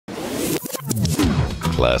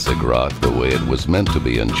classic rock the way it was meant to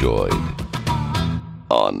be enjoyed.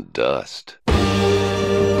 On Dust.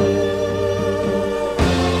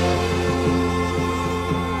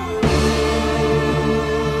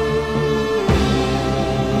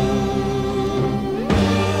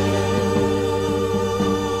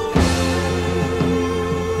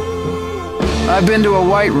 I've been to a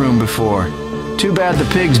white room before. Too bad the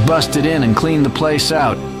pigs busted in and cleaned the place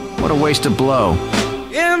out. What a waste of blow.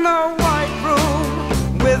 In a white room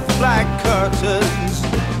with black curtains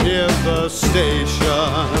near the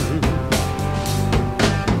station.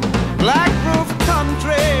 Black roof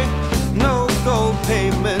country, no gold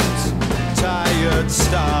payments, tired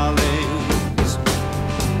starlings.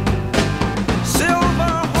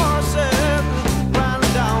 Silver horses ran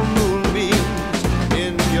down moonbeams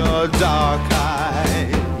in your dark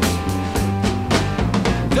eyes.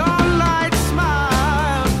 Dawnlight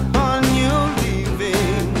smile on you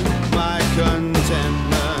leaving my contentment.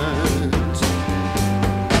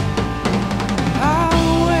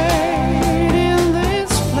 I'll wait in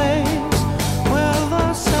this place where the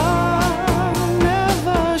sun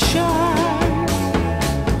never shines.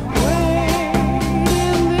 Wait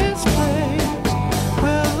in this place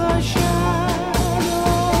where the shadows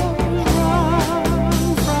run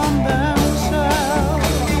from themselves.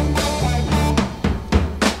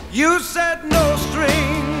 You said no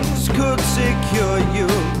strings could secure you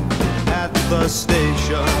at the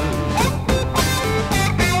station.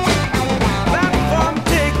 Platform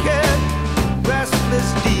ticket, restless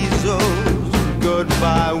diesels,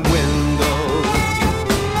 goodbye windows.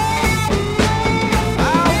 I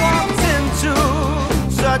walked into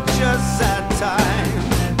such a sad time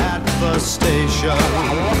at the station.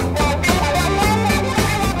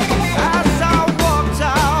 As I walked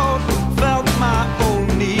out, felt my own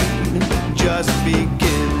need just beginning.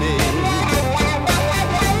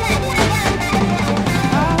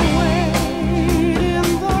 I wait in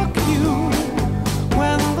the queue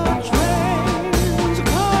when the trains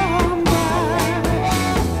come back.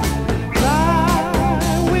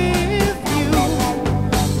 Lie with you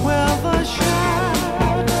where the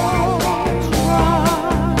shadows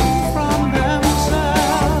run from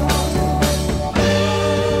themselves.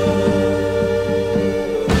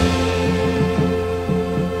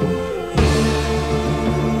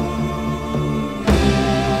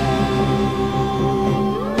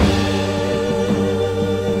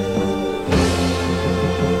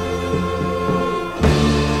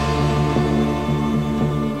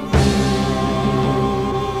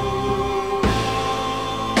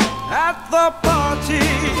 At the party,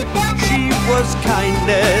 she was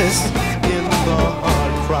kindness in the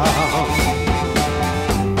hard crowd.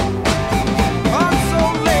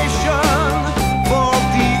 Consolation for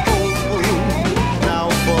the old wound now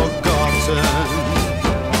forgotten.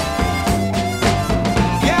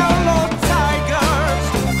 Yellow tigers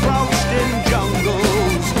crouched in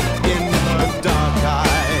jungles in her dark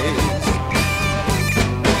eyes.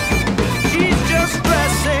 She's just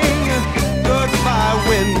dressing goodbye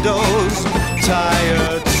windows,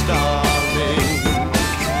 tired starving.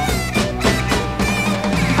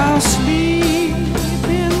 I'll sleep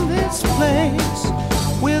in this place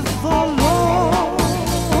with the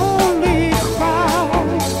lonely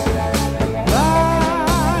crowd.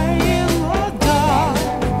 Lie in the dark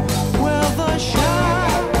where the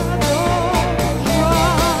shadows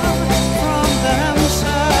run from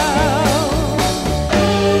themselves.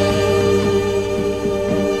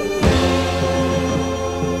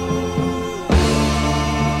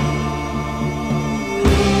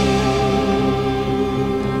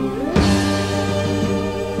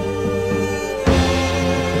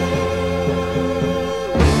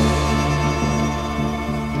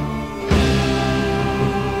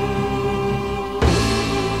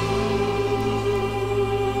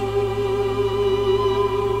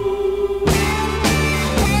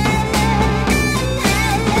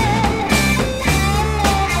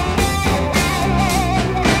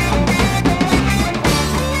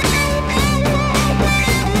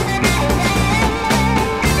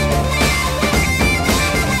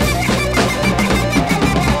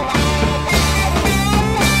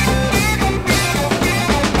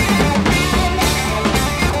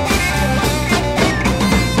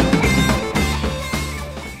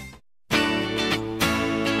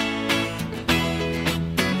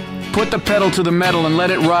 Put the pedal to the metal and let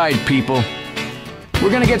it ride, people. We're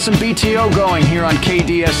gonna get some BTO going here on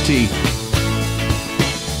K-DST.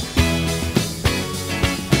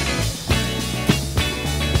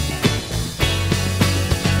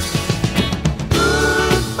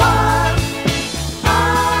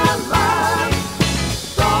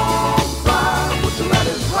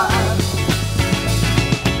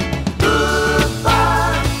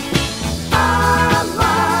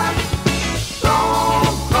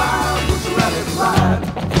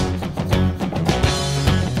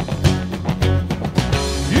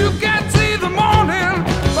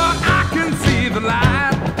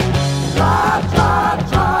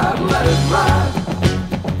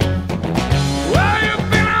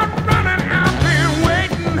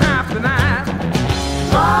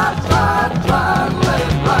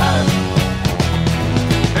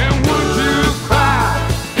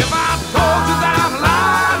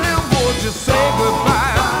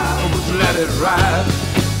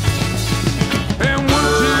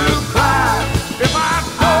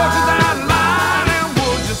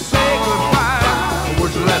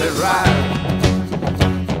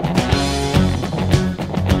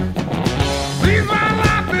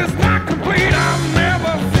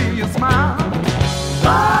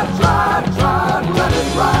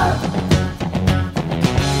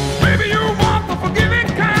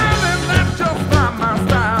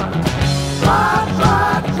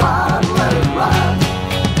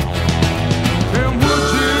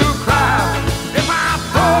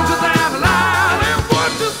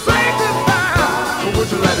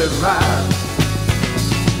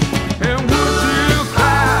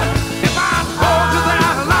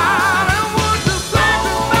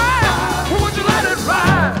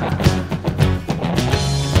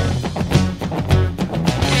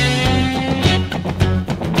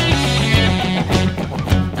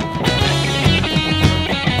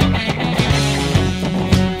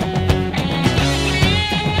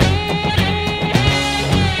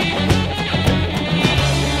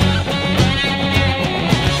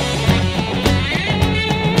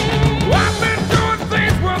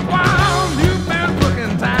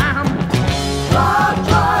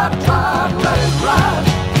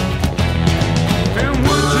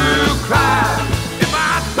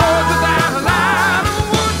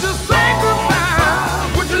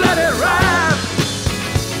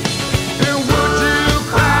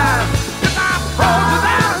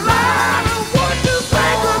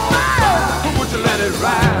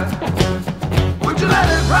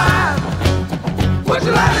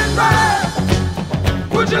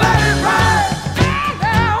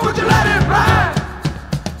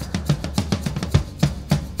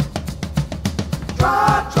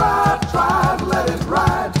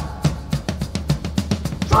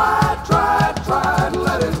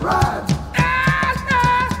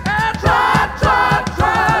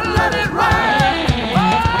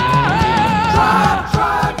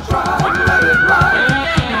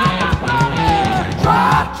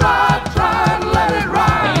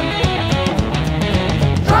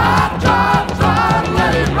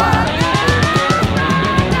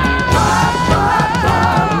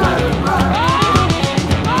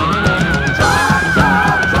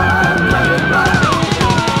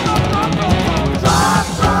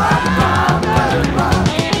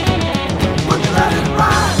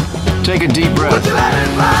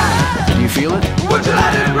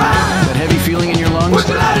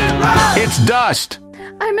 Dust!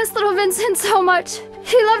 I miss little Vincent so much.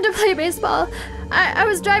 He loved to play baseball. I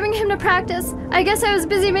was driving him to practice. I guess I was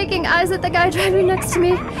busy making eyes at the guy driving next to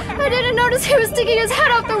me. I didn't notice he was sticking his head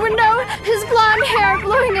out the window, his blonde hair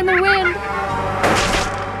blowing in the wind.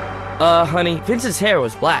 Honey, Vince's hair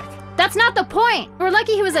was black. That's not the point. We're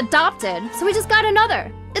lucky he was adopted, so we just got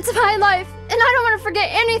another. It's my life, and I don't want to forget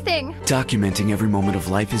anything. Documenting every moment of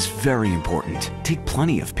life is very important. Take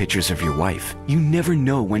plenty of pictures of your wife. You never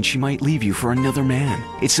know when she might leave you for another man.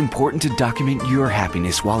 It's important to document your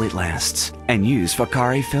happiness while it lasts. And use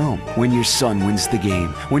Vakari Film. When your son wins the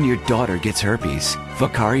game, when your daughter gets herpes.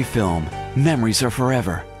 Vakari Film. Memories are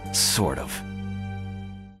forever. Sort of.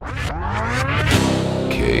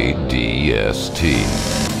 K-DST.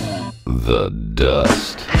 The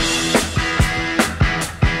Dust.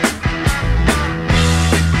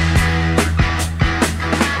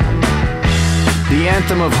 The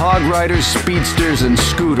anthem of hog riders, speedsters, and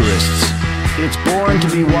scooterists. It's born to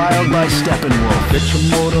be wild by Steppenwolf. Get your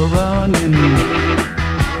motor running.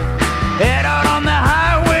 Head out on the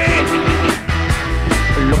highway,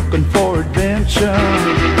 looking for adventure,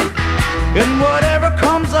 and whatever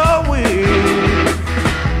comes our way.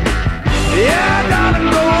 Yeah,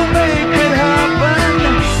 darling, go make it happen.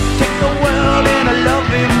 Take the world in a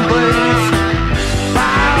loving embrace.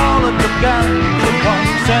 Fire all of the guns and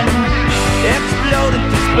pumps and explode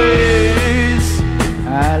into space. I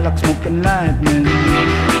like smoking lightning,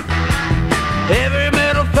 heavy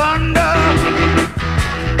metal thunder,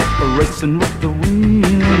 racing with the wind,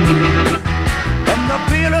 and the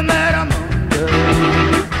feeling that I'm under.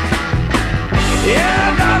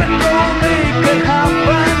 Yeah, darling, go make it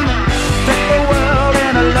happen. Take the world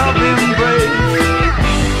in a loving embrace.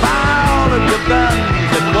 Fire all of your guns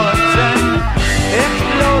at once and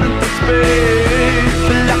explode into space.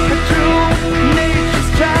 Like a true nature's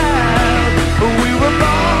child, we were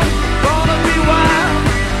born to be wild.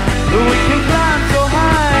 We can climb so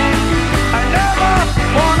high, I never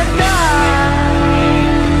wanna die.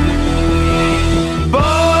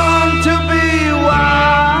 Born to be wild.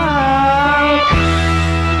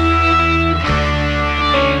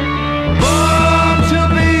 Born to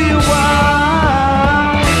be wild.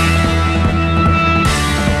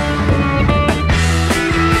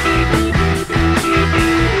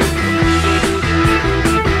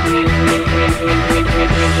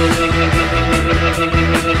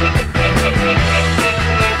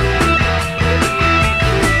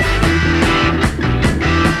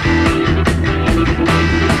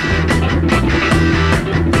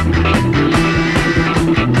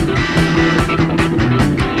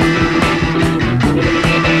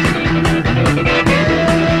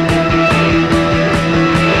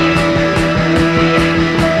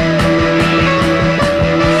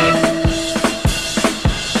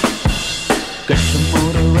 Get your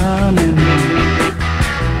motor running.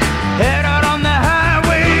 Head out on the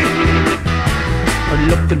highway,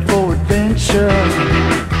 looking for adventure,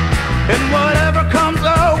 and whatever comes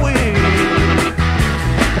our way.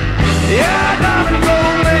 Yeah, darling, go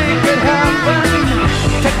make it happen.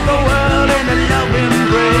 Take the world in a loving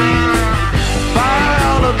embrace. Fire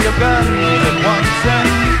all of your guns at once and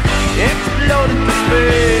explode into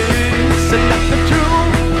space. And like the true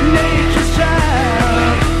nature's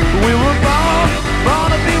child, we were born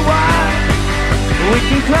to be wild. We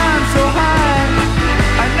can climb so high,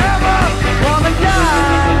 I never wanna die.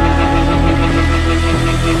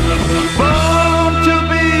 Born to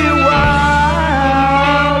be wild.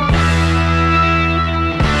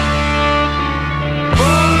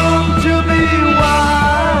 Born to be wild.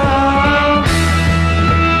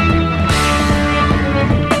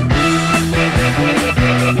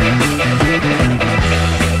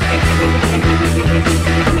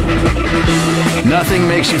 Nothing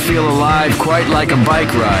makes you feel alive quite like a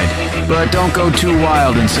bike ride. But don't go too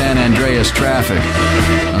wild in San Andreas traffic.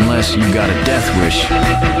 Unless you got a death wish.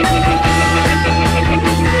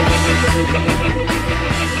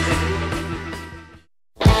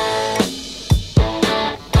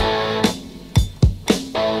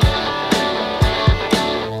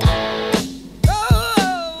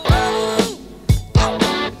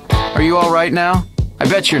 Are you all right now? I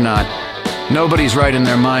bet you're not. Nobody's right in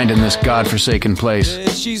their mind in this godforsaken place.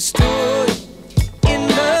 She stood in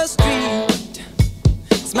the street,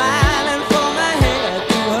 smiling from her head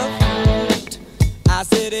to her feet. I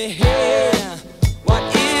said, hey, what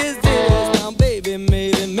is this? Now, baby,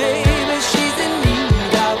 maybe she's in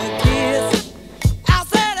need of a kiss. I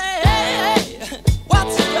said, hey,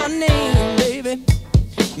 what's your name, baby?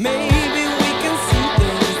 Maybe we can see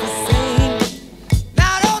things the same.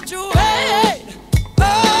 Now, don't you wait,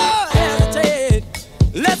 oh, hesitate.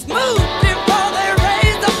 Let's move before they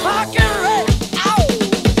raise the fucking rate.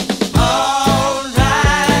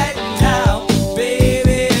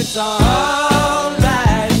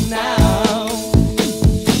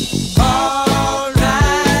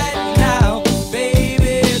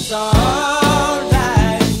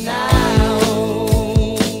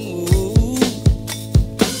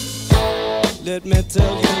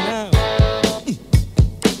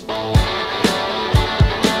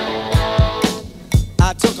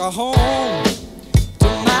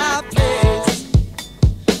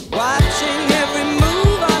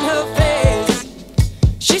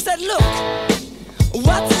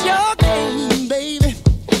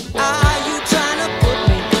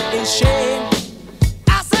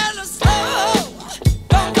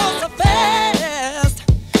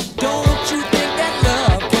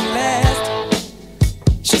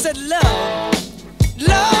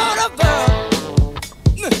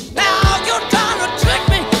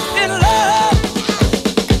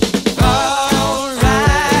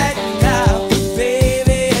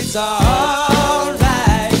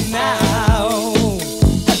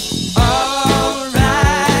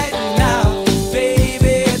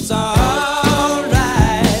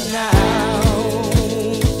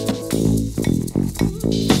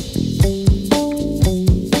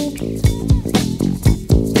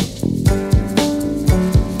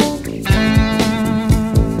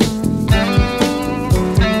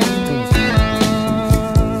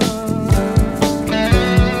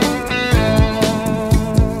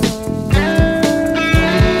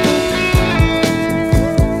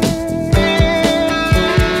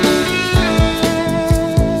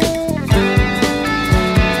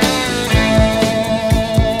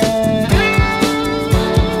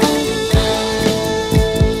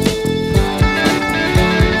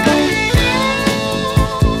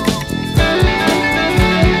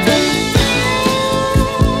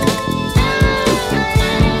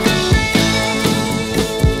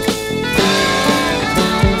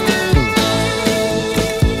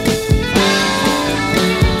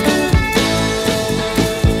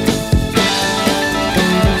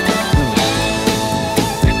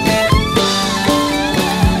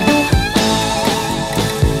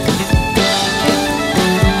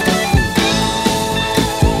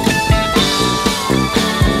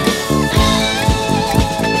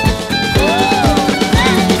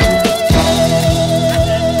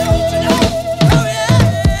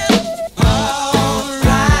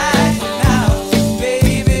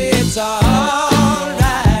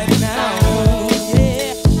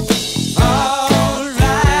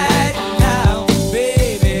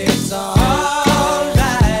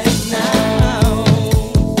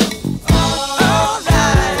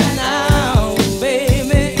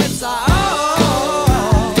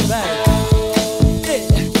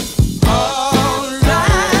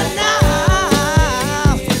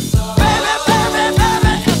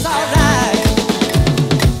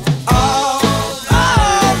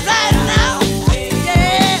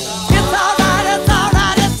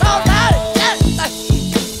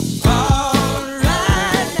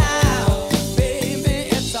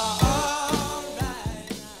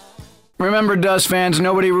 Remember, Dust fans,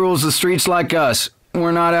 nobody rules the streets like us.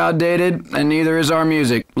 We're not outdated, and neither is our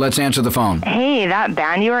music. Let's answer the phone. Hey, that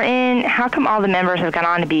band you were in, how come all the members have gone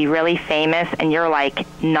on to be really famous and you're, like,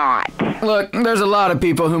 not? Look, there's a lot of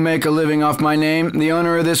people who make a living off my name. The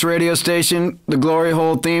owner of this radio station, the Glory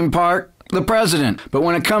Hole theme park, the president. But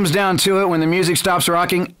when it comes down to it, when the music stops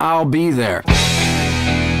rocking, I'll be there.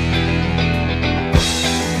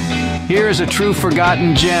 Here's a true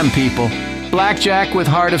forgotten gem, people. Blackjack with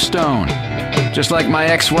Heart of Stone. Just like my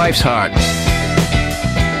ex-wife's heart.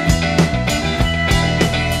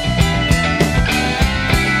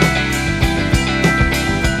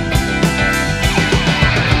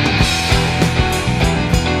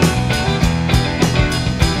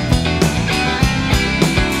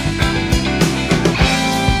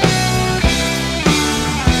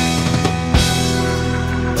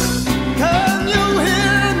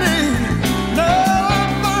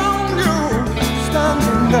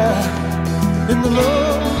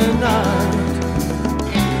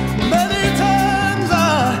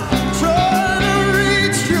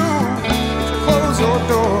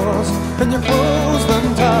 And you close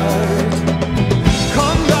them tight.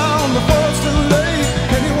 Come down before it's too late.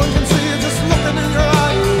 Anyone can see it just looking in your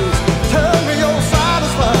eyes. Tell me you're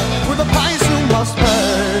satisfied with the price you must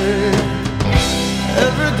pay.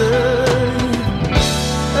 Every day,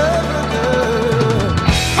 every day.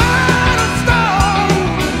 Heart of stone,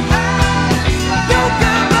 you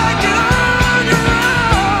can make it on your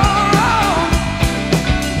own.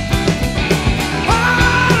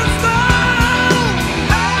 Heart of stone,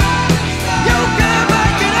 you can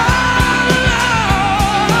make it all alone.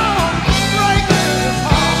 Break this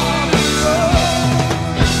heart of stone.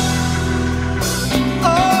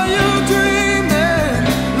 Are you dreaming,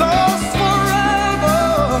 lost forever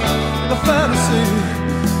in the fantasy,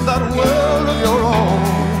 that world of your own?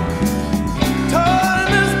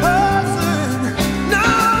 Time is passing,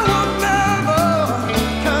 now or never.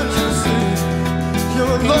 Can't you see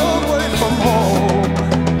you're a long way from home?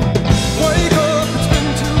 Wake up, it's been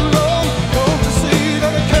too long. Don't you see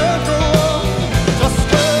that it can't go on? Just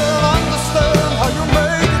can't understand how you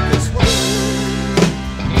make it this way.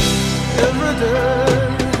 Every day,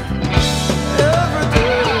 every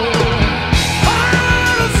day.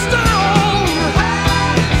 Heart of stone,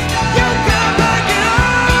 you can make it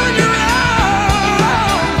on your own.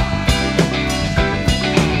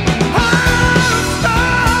 Heart of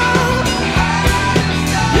stone,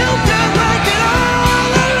 you can make it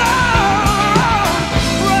all alone.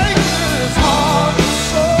 Break this heart of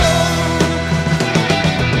stone.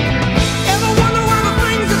 Ever wonder why the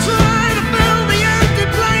things you try to fill the empty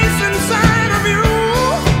place inside of you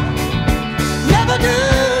never do?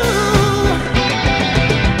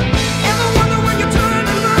 Ever wonder when you turn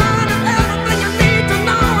and run and everything you need to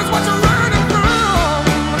know is what you're running from?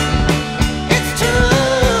 It's true.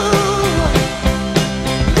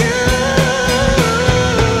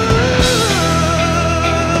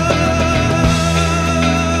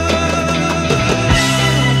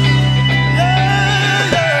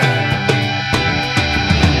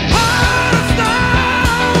 Heart of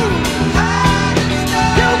stone,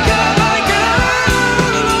 you can make it all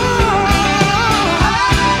alone.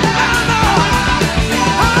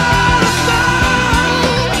 Heart of stone,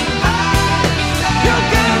 you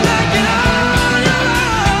can make it all your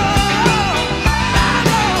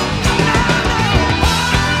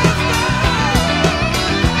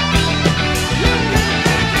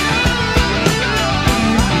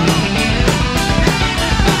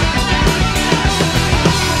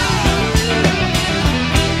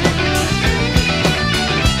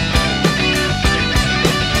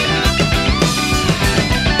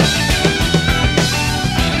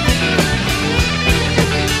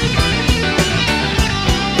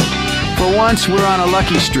For once, we're on a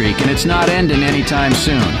lucky streak, and it's not ending anytime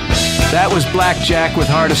soon. That was Blackjack with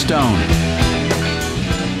Heart of Stone.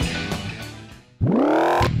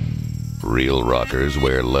 Real rockers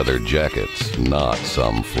wear leather jackets, not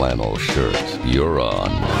some flannel shirt. You're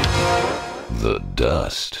on the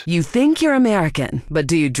dust. You think you're American, but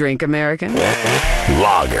do you drink American?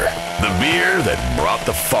 Lager, the beer that brought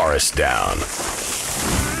the forest down.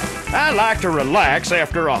 I like to relax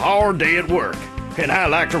after a hard day at work. And I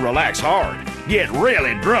like to relax hard. Get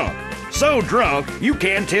really drunk. So drunk, you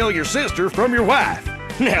can't tell your sister from your wife.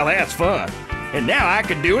 Now that's fun. And now I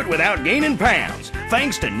can do it without gaining pounds,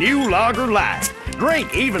 thanks to new Lager Light.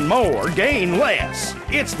 Drink even more, gain less.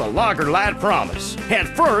 It's the Lager Light promise.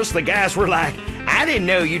 At first, the guys were like, I didn't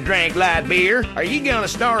know you drank light beer. Are you gonna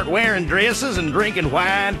start wearing dresses and drinking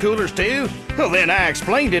wine coolers too? Well, then I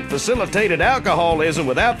explained it facilitated alcoholism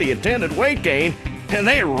without the attendant weight gain, and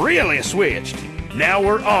they really switched. Now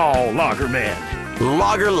we're all lager men.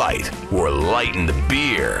 Lager Light. We're light in the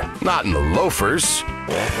beer, not in the loafers.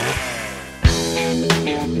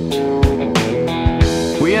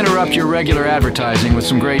 We interrupt your regular advertising with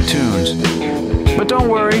some great tunes. But don't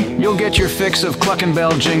worry, you'll get your fix of cluck and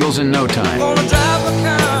bell jingles in no time. Gonna drive a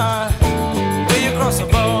car way across the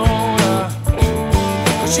border.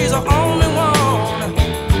 She's the only one.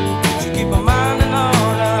 She keep her mind in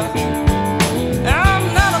order.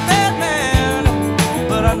 I'm not a bad man,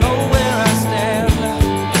 but I know where I stand.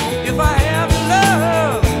 If I have your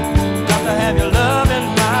love, got to have your love in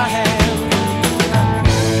my hand.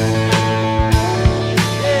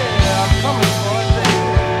 Yeah, I'm coming for it,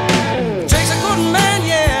 baby. Takes a good man,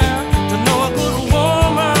 yeah, to know a good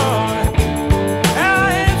woman. I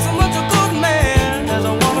ain't so much a good man as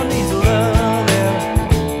a woman needs love.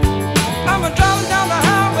 I'm driving down the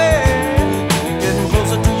highway, getting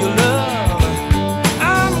closer to your love.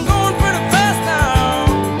 I'm going pretty fast now,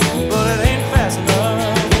 but it ain't fast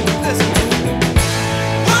enough. Listen.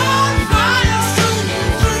 Wildfire shooting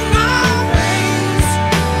through my veins,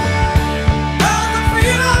 burn the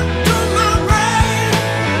fever through my brain.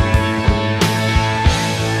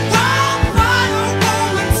 Wildfire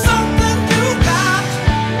warming something you got.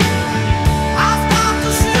 I start to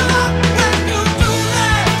shiver when you do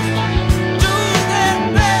that. Do that,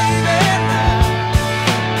 baby.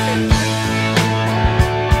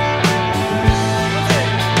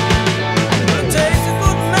 It takes a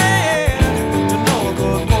good man to know a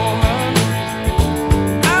good woman.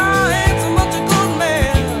 I ain't so much a good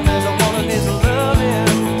man as a woman needs loving.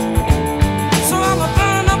 So I'ma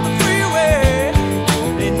burn up the freeway,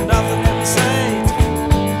 ain't nothing in sight.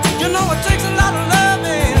 You know it takes a lot of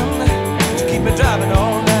loving to keep me driving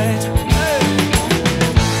all night. Hey.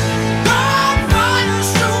 Wildfire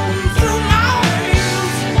shooting through my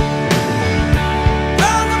veins,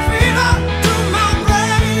 burn the fever through my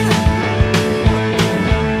brain.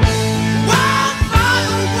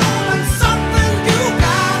 Wildfire warming something you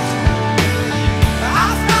got. I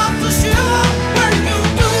start to shiver when you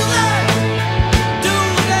do that,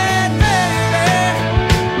 baby.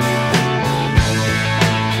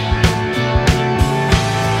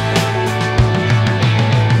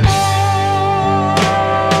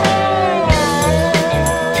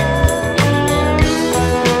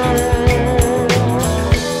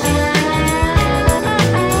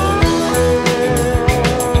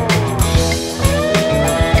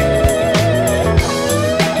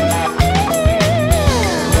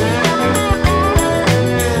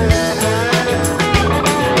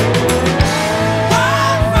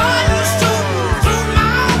 Wildfire shooting through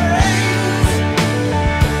my veins,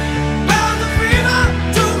 burn the fever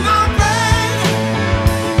through my brain.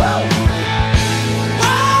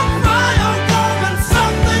 Wildfire warming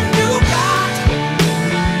something you got.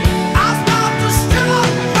 I start to shiver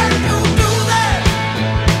when you do that.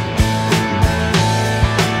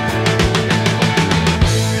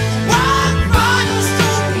 Wildfire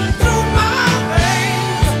shooting through my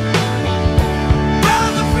veins,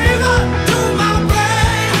 burn the fever through my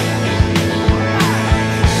brain.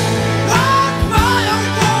 Wildfire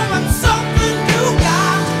warming something you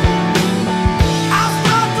got. I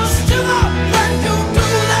start to shiver when you do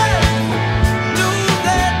that,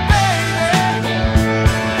 baby.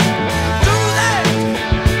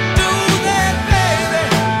 Do that, baby.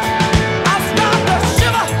 I start to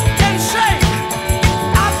shiver and shake.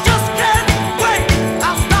 I just can't wait.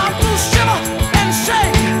 I start to shiver and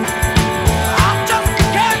shake. I just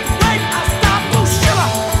can't wait. I start to shiver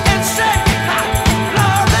and shake.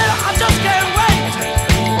 Lord, I just can't wait.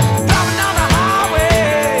 Driving down the highway,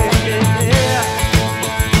 yeah.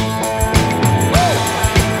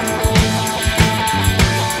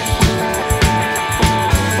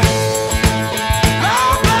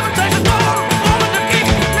 Lord, baby, take a good woman to keep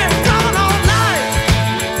me driving all night.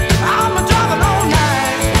 I'm driving all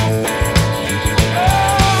night.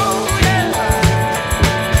 Oh, yeah.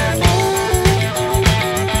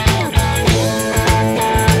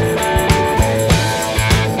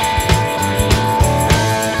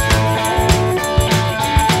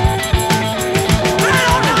 Straight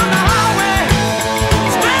on down the highway.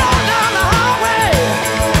 Straight on down the highway.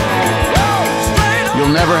 Straight on.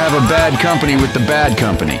 You'll never have a bad company with the bad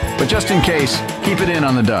company. But just in case, keep it in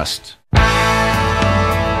on the dust.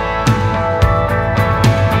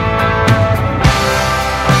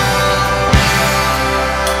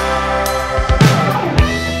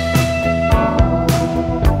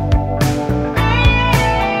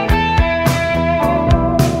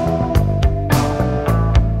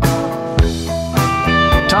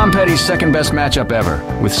 Tom Petty's second best matchup ever,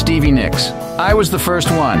 with Stevie Nicks. I was the first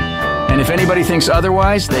one. And if anybody thinks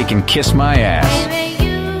otherwise, they can kiss my ass.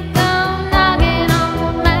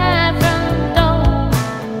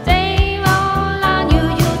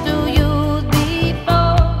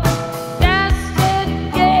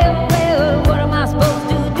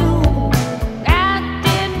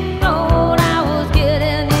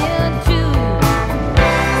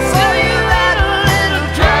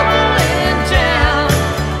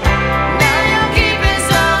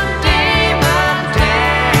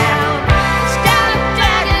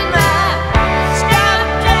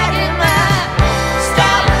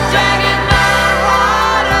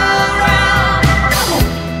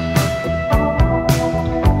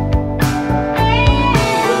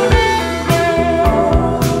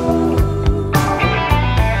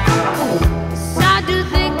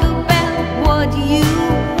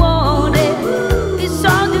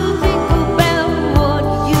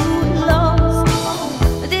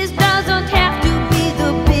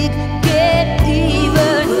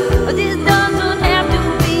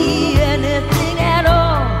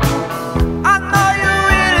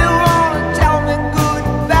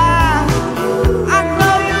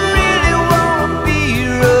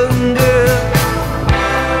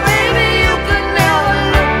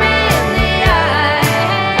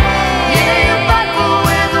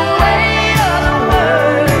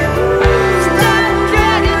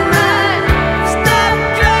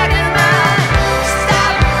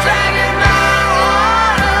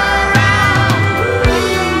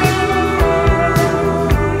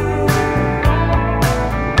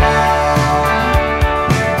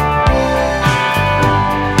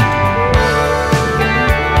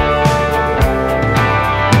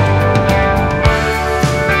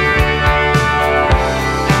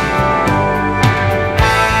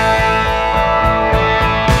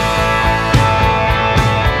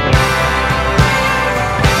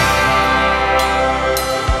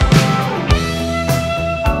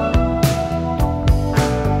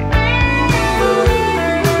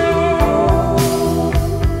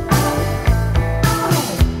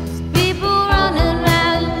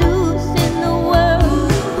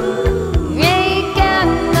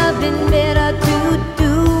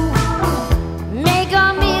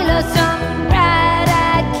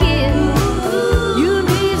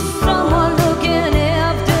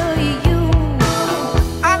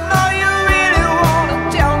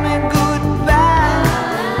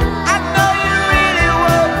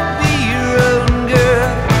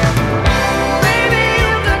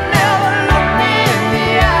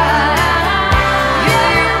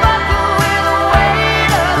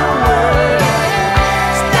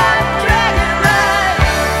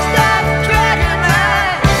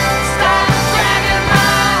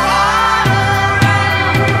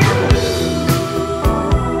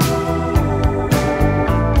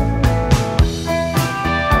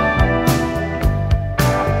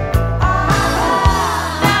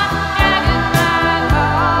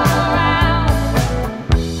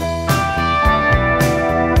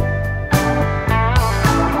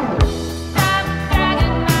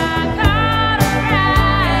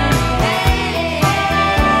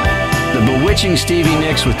 Bewitching Stevie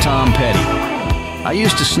Nicks with Tom Petty. I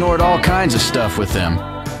used to snort all kinds of stuff with them.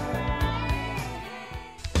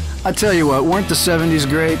 I tell you what, weren't the 70s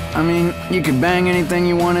great? I mean, you could bang anything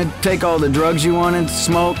you wanted, take all the drugs you wanted,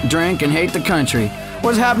 smoke, drink, and hate the country.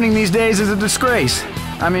 What's happening these days is a disgrace.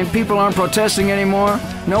 I mean, people aren't protesting anymore,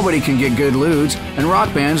 nobody can get good lewds, and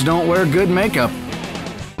rock bands don't wear good makeup.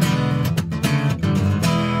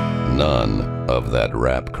 None of that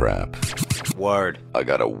rap crap. Word. I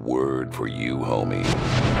got a word for you, homie.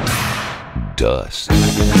 Dust.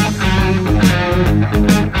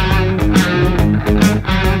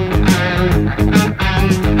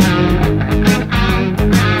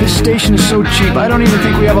 This station is so cheap, I don't even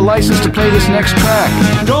think we have a license to play this next track.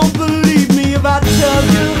 Don't believe me if I tell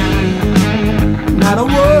you, not a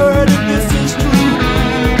word of this is true.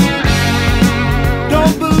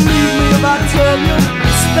 Don't believe me if I tell you,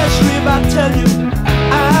 especially if I tell you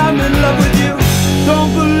I'm in love with you.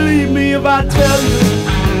 Don't believe me if I tell you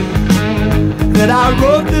that I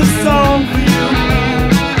wrote this song for you.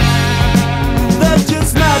 There's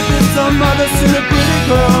just not been some other silly pretty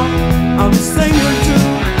girl I'm singing to.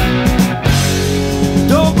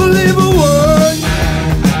 Don't believe a word,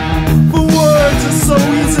 for words are so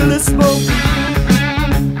easily spoken,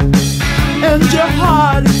 and your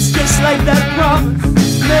heart is just like that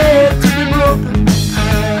promise made to be broken.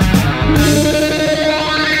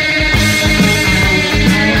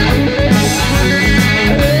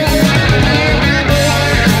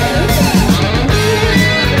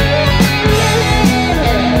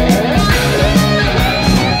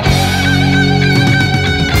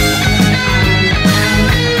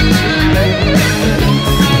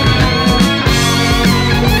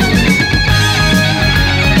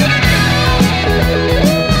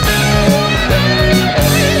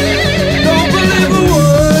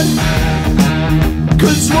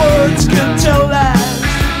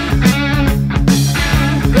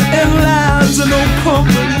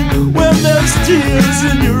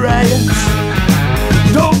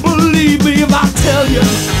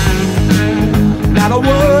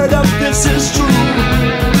 this is true.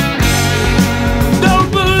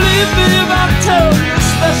 Don't believe me if I tell you,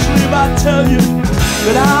 especially if I tell you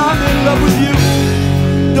that I'm in love with you.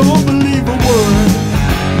 Don't believe a word.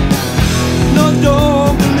 No,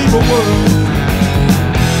 don't believe a word.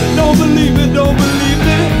 Don't believe me, don't believe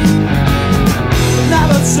me.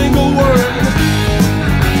 Not a single word.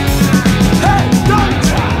 Hey, don't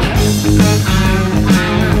try.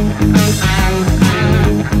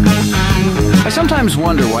 I sometimes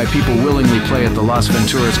wonder why people willingly play at the Las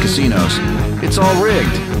Venturas casinos. It's all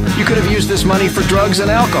rigged. You could have used this money for drugs and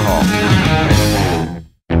alcohol.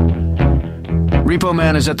 Repo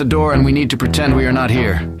Man is at the door and we need to pretend we are not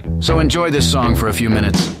here. So enjoy this song for a few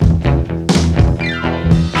minutes.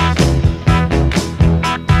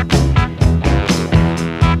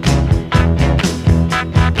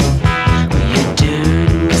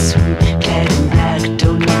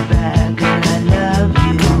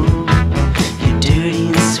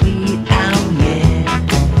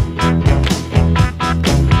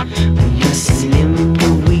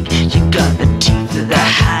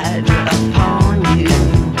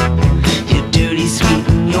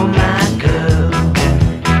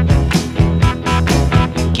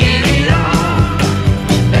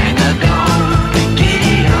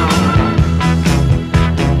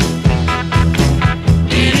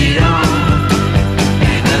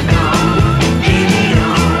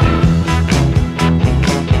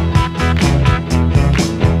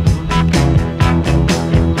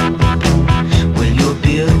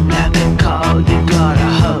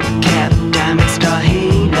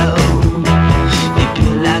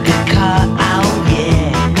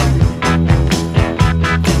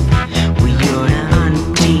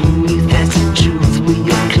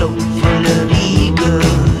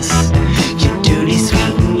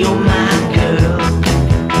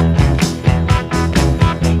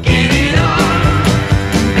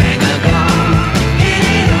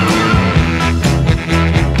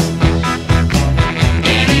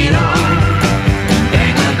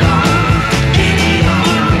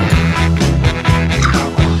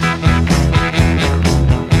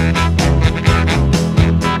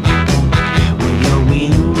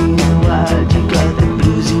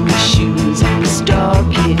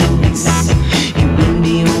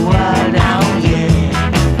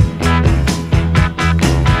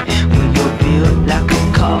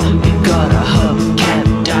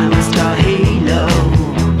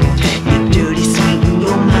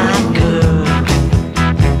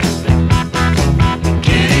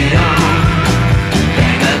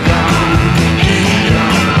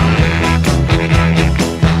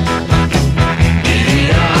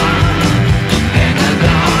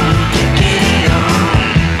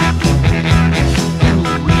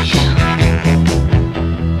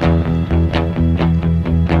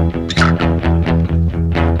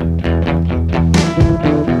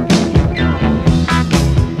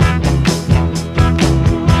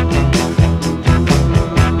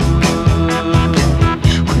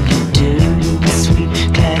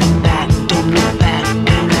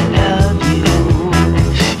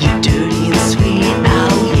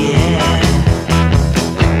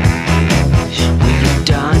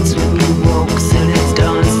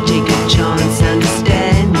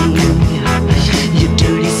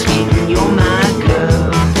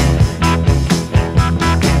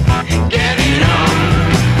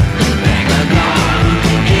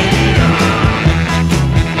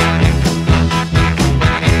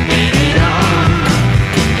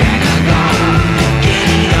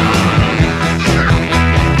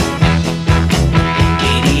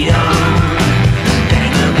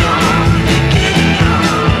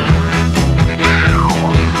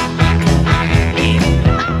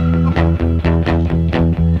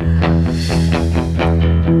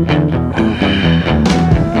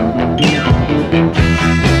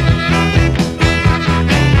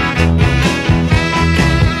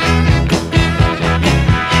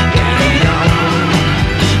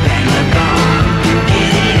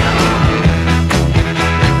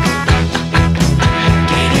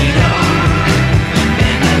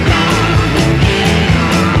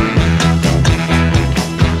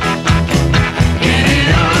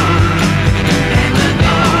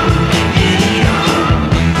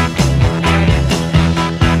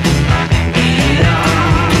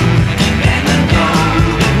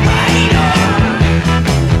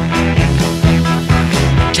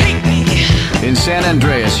 San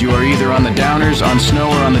Andreas, you are either on the downers, on snow,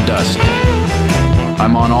 or on the dust.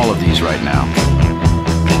 I'm on all of these right now.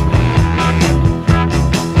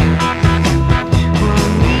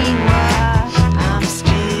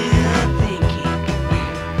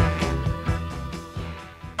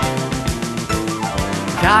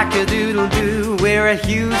 Cock-a-doodle-doo, we're a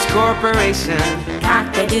huge corporation.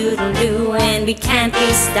 Cock-a-doodle-doo, and we can't be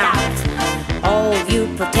stopped. All you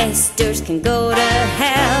protesters can go to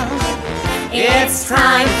hell. It's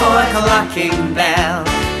time for Clucking Bell.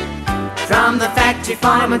 From the factory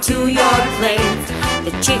farmer to your plate,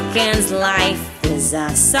 the chicken's life is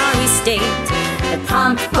a sorry state. The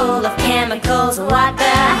pump full of chemicals, what the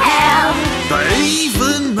hell? They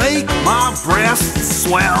even make my breasts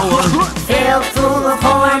swell. Filled full of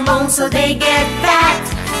hormones so they get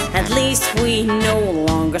fat. At least we no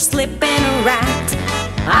longer slip in a rat.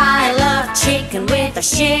 I love chicken with a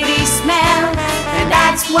shitty smell, and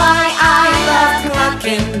that's why I love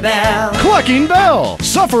Clucking Bell. Clucking Bell!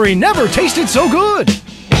 Suffering never tasted so good!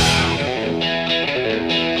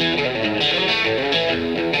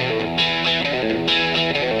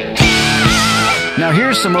 Now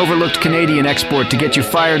here's some overlooked Canadian export to get you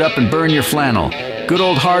fired up and burn your flannel. Good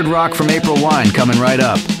old hard rock from April Wine coming right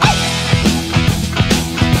up.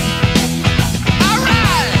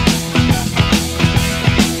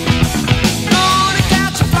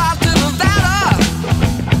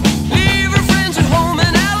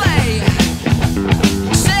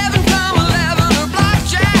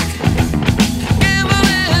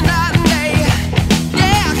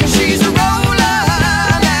 She's a roller,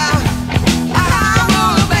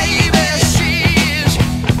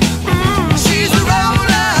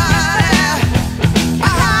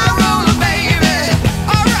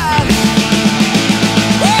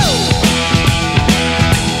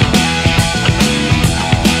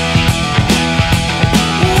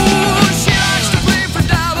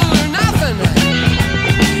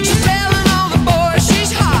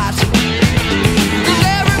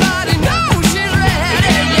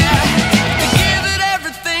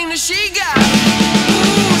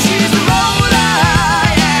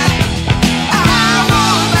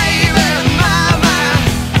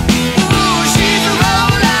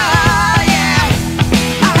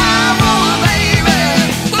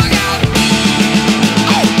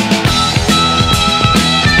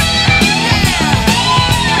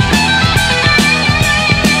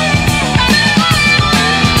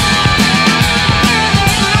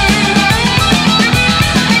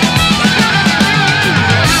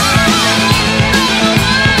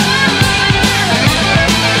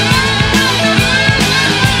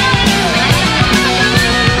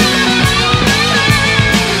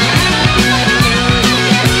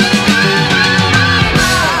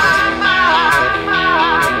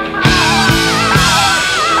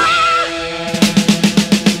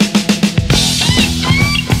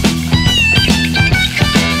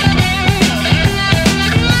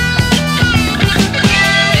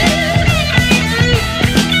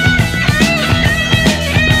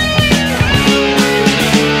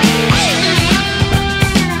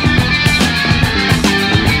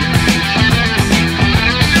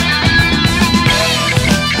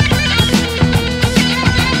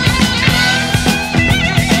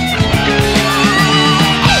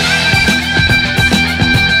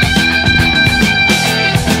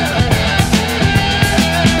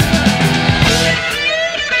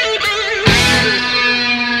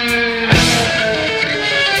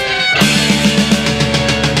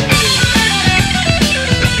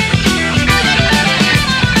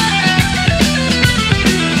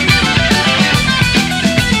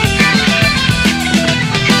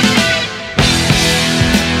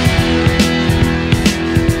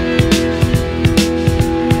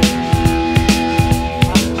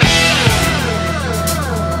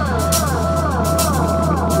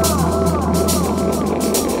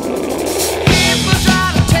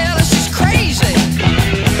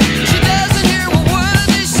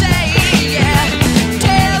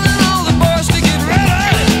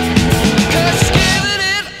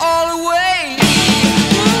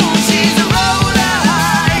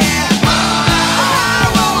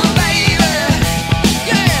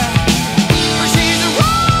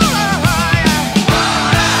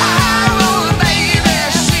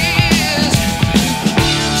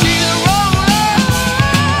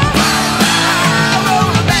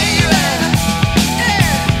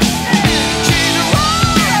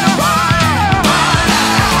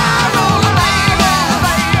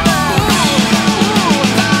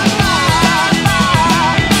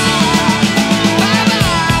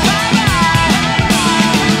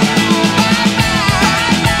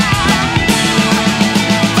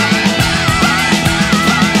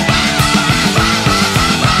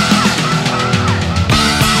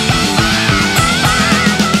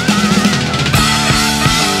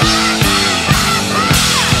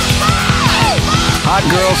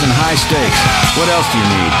 girls and high stakes. What else do you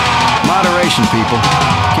need? Moderation, people.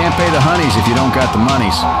 Can't pay the honeys if you don't got the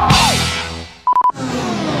monies.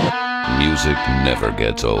 Music never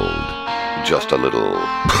gets old. Just a little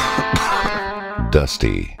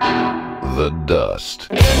dusty. The dust.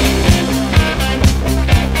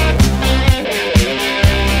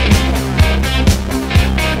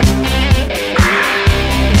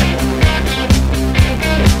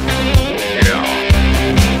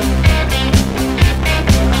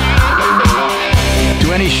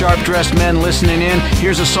 To any sharp-dressed men listening in,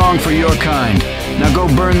 here's a song for your kind. Now go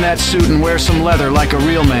burn that suit and wear some leather like a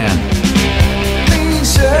real man. Clean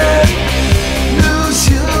shirt, new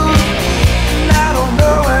shoes, and I don't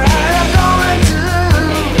know where I am going to.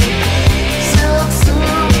 Silk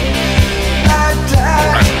suit, black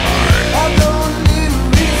tie, I don't need a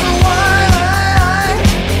reason why.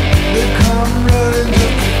 They come running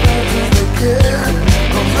just as fast as they can.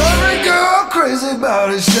 'Cause every girl crazy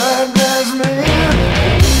about a sharp-dressed man.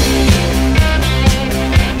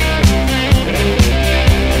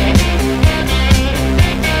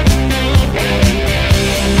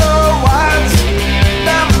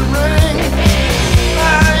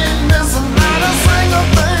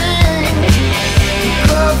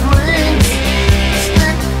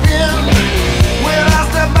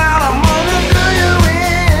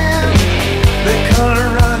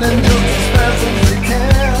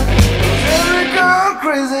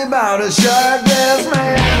 About a sharp-dressed man.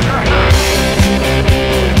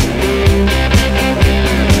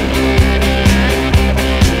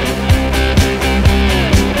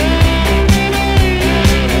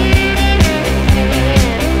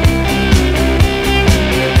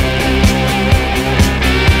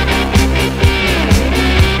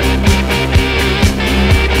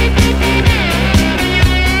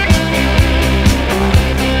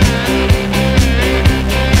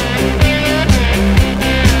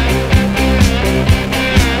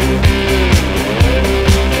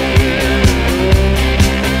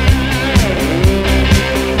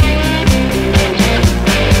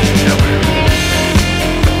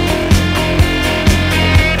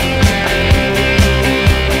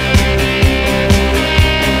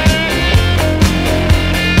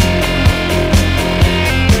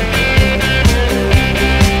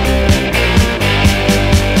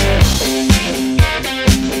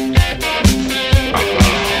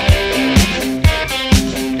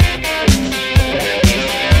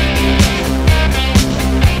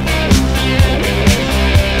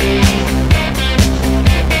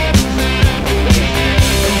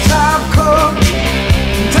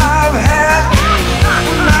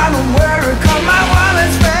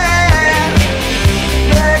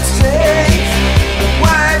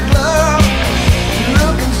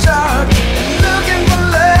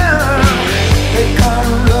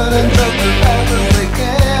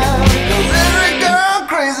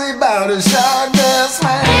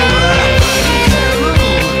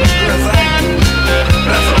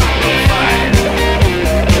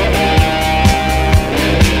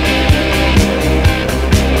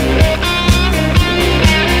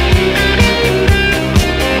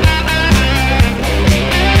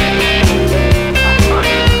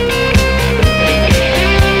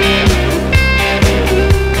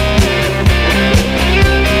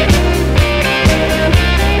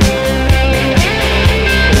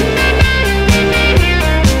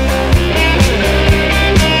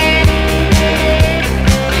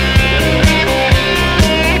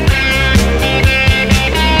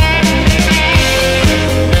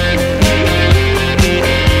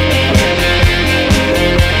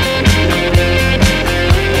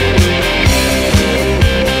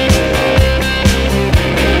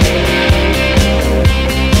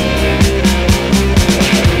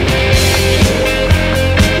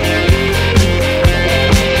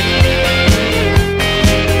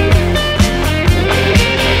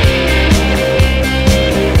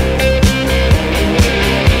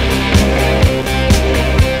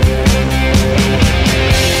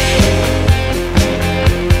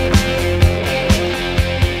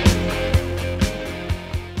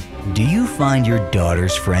 find your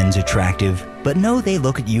daughter's friends attractive, but know they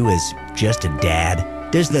look at you as just a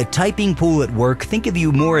dad? Does the typing pool at work think of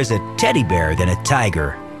you more as a teddy bear than a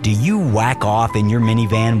tiger? Do you whack off in your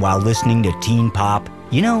minivan while listening to teen pop?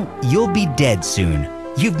 You know, you'll be dead soon.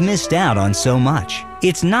 You've missed out on so much.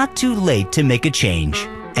 It's not too late to make a change.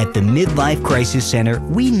 At the Midlife Crisis Center,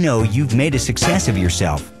 we know you've made a success of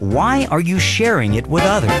yourself. Why are you sharing it with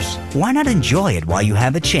others? Why not enjoy it while you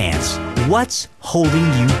have a chance? What's holding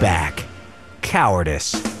you back?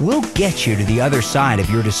 cowardice. We'll get you to the other side of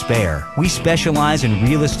your despair. We specialize in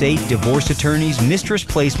real estate, divorce attorneys, mistress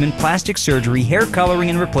placement, plastic surgery, hair coloring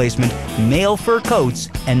and replacement, male fur coats,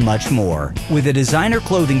 and much more. With a designer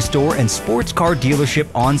clothing store and sports car dealership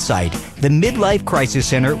on site, the Midlife Crisis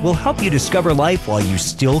Center will help you discover life while you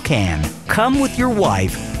still can. Come with your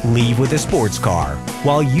wife, leave with a sports car.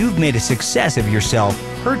 While you've made a success of yourself,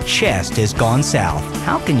 her chest has gone south.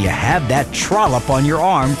 How can you have that trollop on your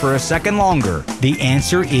arm for a second longer? The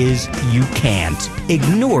answer is you can't.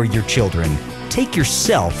 Ignore your children. Take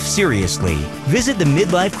yourself seriously. Visit the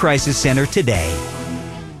Midlife Crisis Center today.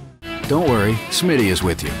 Don't worry, Smitty is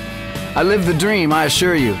with you. I live the dream, I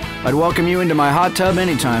assure you. I'd welcome you into my hot tub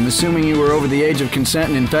anytime, assuming you were over the age of consent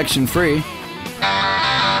and infection-free.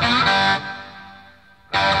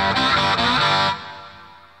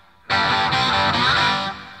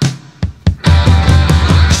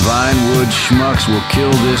 Vinewood schmucks will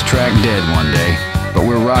kill this track dead one day, but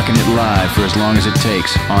we're rocking it live for as long as it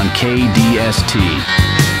takes on K-DST.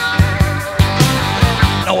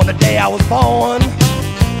 Now on the day I was born,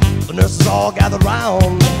 the nurses all gathered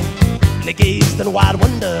round, and they gazed in wide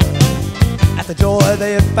wonder at the joy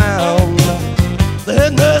they had found. The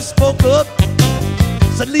head nurse spoke up,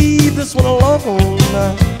 said, "Leave this one alone."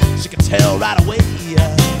 She could tell right away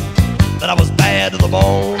that I was bad to the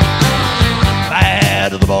bone.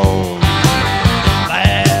 Bad to the bone,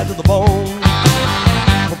 bad to the bone,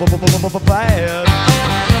 bad,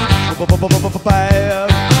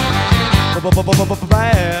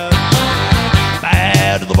 bad,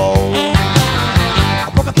 bad to the bone. I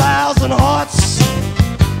broke 1,000 hearts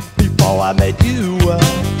before I met you.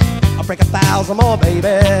 I'll break 1,000 more,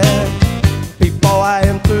 baby, before I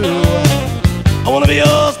am through. I wanna be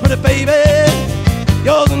yours, pretty baby,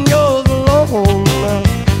 yours and yours alone.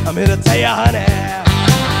 I'm here to tell you, honey,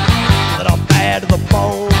 that I'm bad to the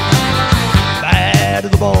bone, bad to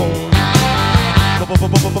the bone,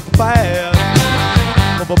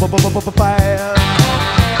 bad, bad,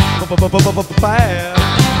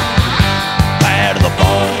 bad to the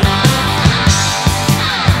bone.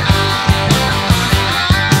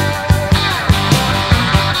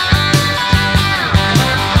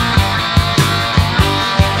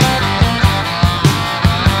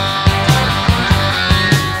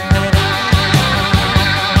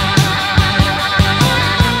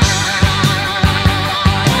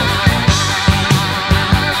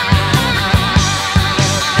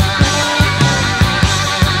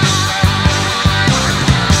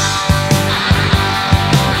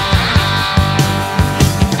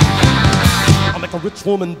 Rich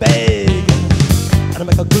woman beg, and I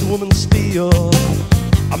make a good woman steal.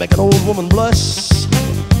 I make an old woman blush,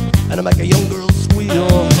 and I make a young girl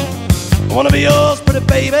squeal. I wanna be yours, pretty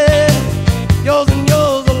baby, yours and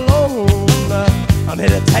yours alone. I'm here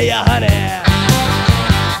to tell you, honey,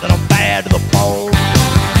 that I'm bad to the bone.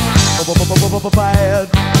 Bad,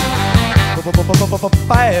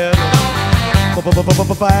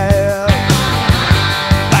 bad,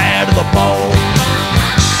 bad to the bone.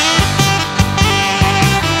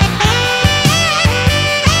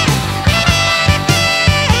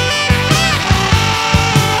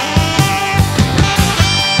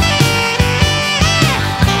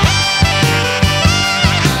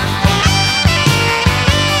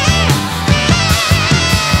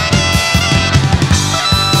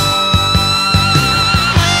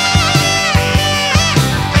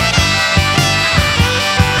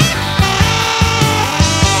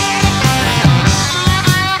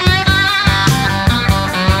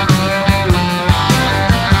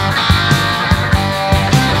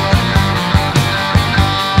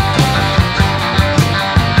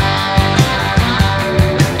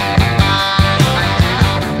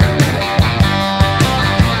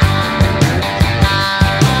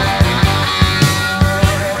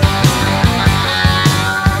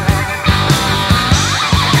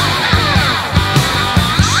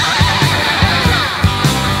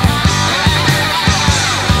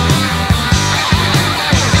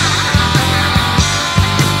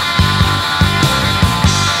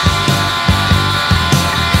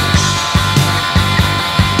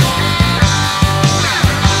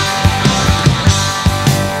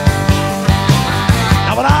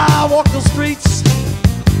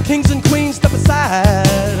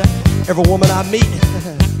 Every woman I meet,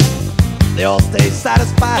 they all stay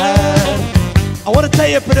satisfied. I wanna tell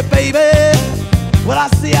you, pretty baby, what I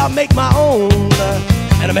see I'll make my own.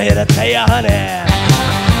 And I'm here to tell you, honey,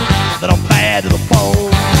 that I'm bad to the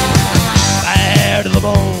bone, bad to the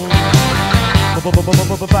bone,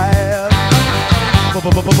 bad, bad,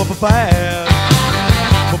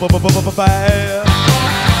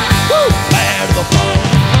 bad to the bone.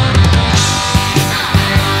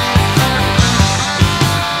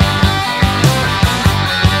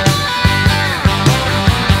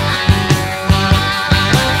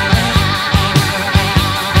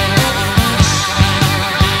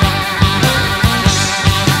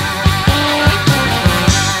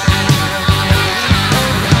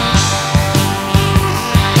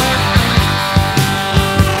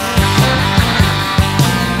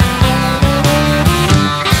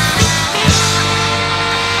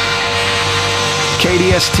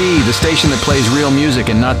 K-DST, the station that plays real music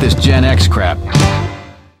and not this Gen X crap.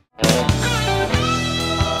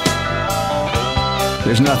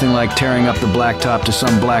 There's nothing like tearing up the blacktop to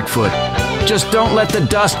some Blackfoot. Just don't let the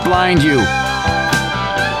dust blind you.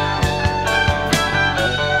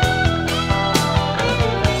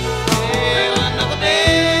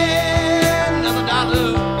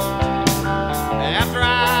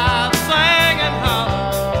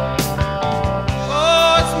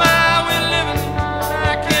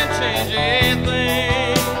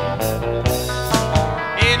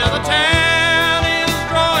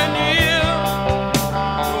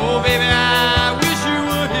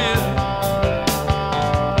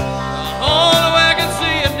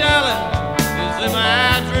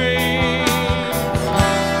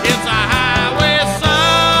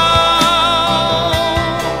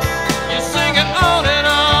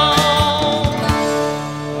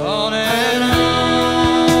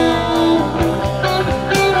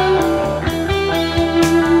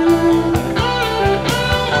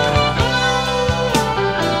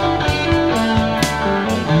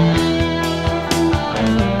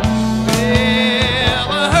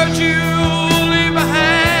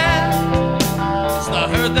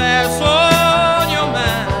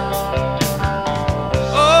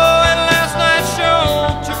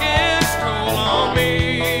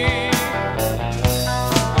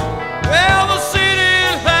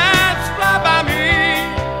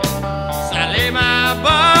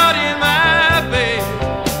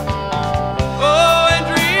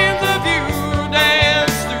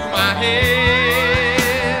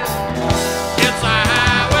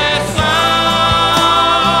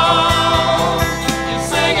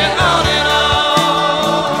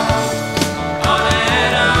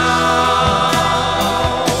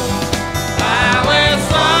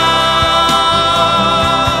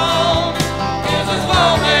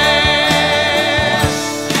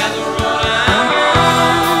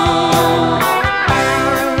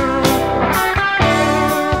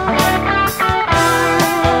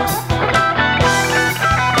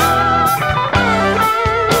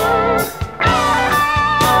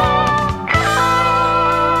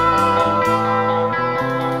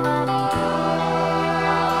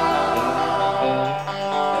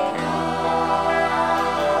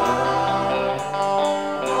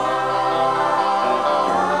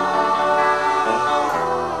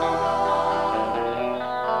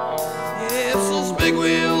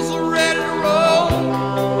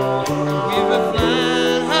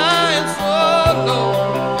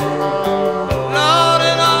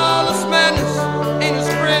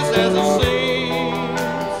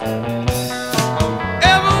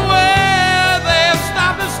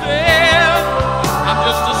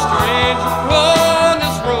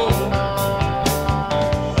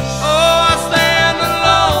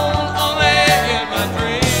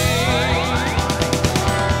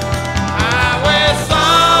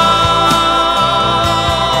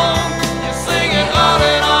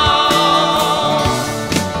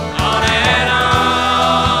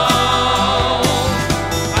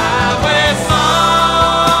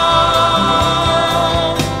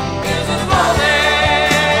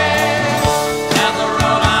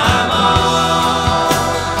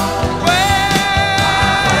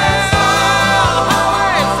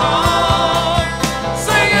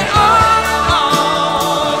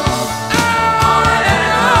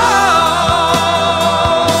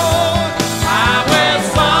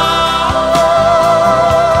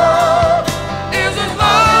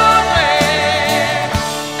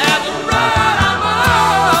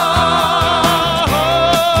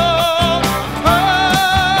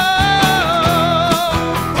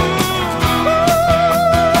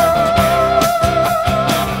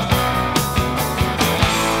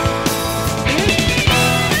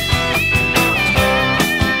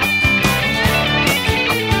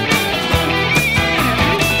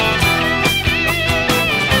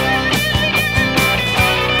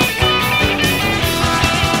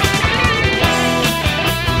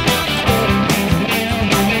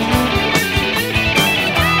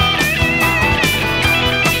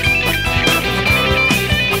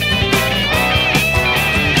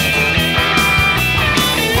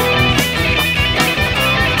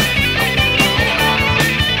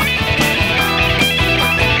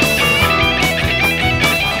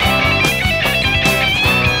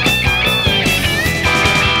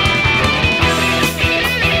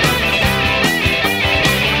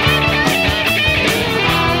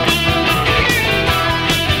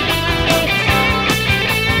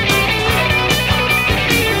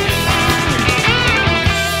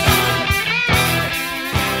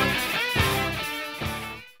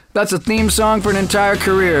 That's a theme song for an entire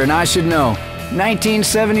career, and I should know.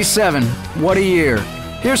 1977. What a year.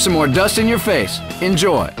 Here's some more dust in your face.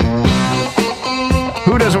 Enjoy.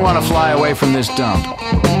 Who doesn't want to fly away from this dump?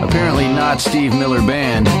 Apparently not Steve Miller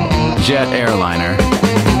Band, Jet Airliner.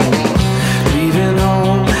 Leaving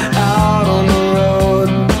home out on the road,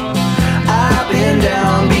 I've been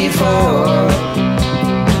down before.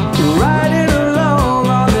 Riding along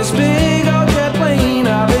on this big old jet plane,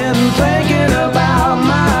 I've been thinking about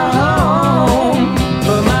my home.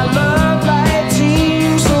 But my love light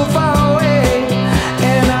seems so far away,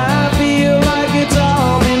 and I feel like it's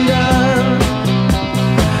all been done.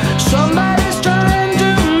 Somebody's trying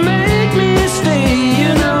to make me stay,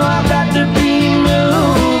 you know I've got to be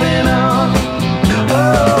moving on.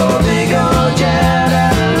 Oh, big old jet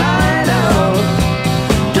airliner,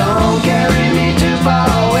 don't carry me too far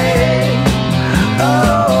away.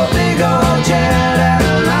 Oh, big old jet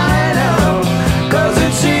airliner, 'cause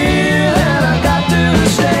it's here that I got to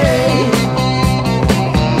stay.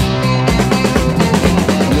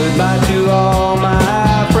 Goodbye to all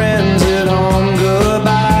my friends at home,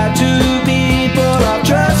 goodbye to people I've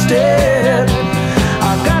trusted.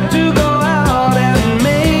 I've got to go out and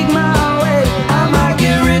make my way. I might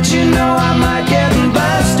get rich, you know, I might get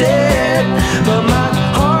busted, but my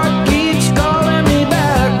heart keeps calling me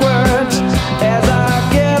backwards as I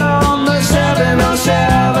get on the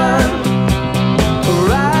 707.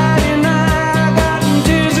 Riding high, got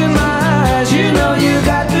tears in my eyes. You know you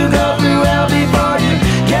got to go through hell before you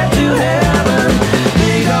get to heaven.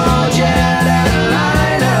 Big old jet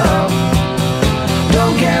airliner,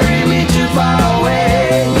 don't carry me too far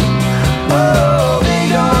away. Oh,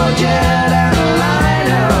 big old jet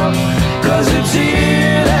airliner, 'cause it's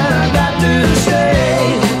here that I got to stay.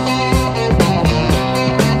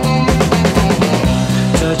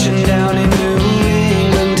 Touching down in New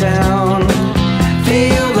England town,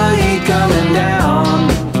 feel the heat coming down.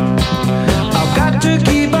 I've got to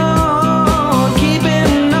keep on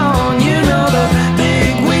keeping on. You know the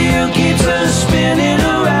big wheel keeps us spinning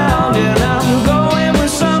around, and I'm going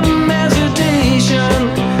with some hesitation.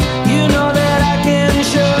 You know that I can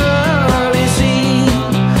surely see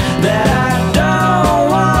that I don't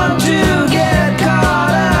want to get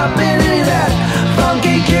caught up in any of that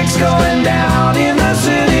funky kicks going down in the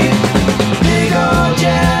city. Big old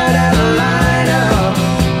jet airliner,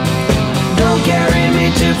 don't carry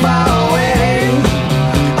me too far away.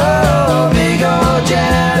 Oh, big old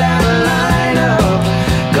jet airliner,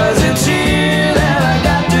 'cause it's here that I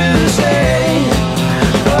got to stay.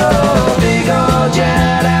 Oh, big old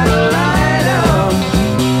jet airliner,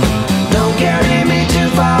 don't carry me too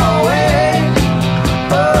far away.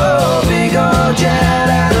 Oh, big old jet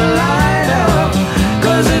airliner,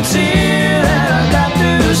 'cause it's here that I got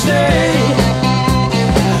to stay.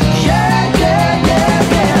 Yeah, yeah, yeah,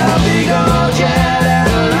 yeah, big old jet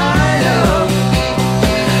airliner,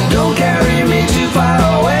 don't carry me too far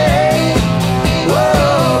away.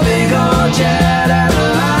 Whoa, big old jet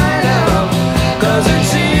airliner, 'cause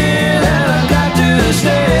it's here that I got to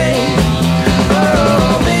stay.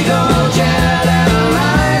 Oh, big old jet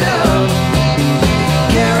airliner,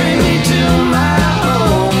 carry me to my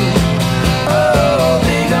home. Oh,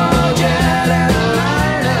 big old jet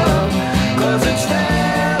airliner, 'cause it's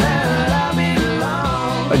there that I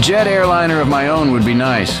belong. A jet airliner of my own would be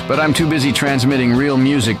nice, but I'm too busy transmitting real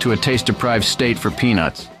music to a taste-deprived state for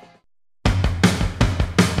peanuts.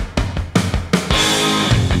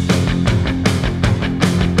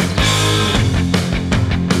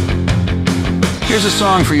 Here's a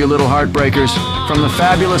song for you little heartbreakers from the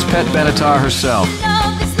fabulous Pet Benatar herself.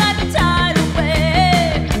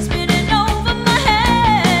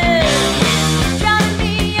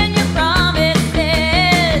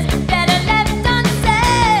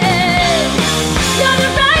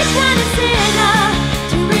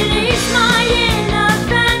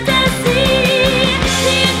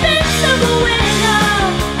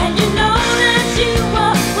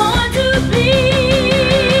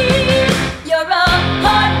 You're a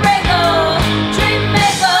heartbreaker, dream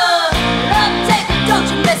maker, love taker, don't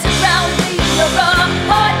you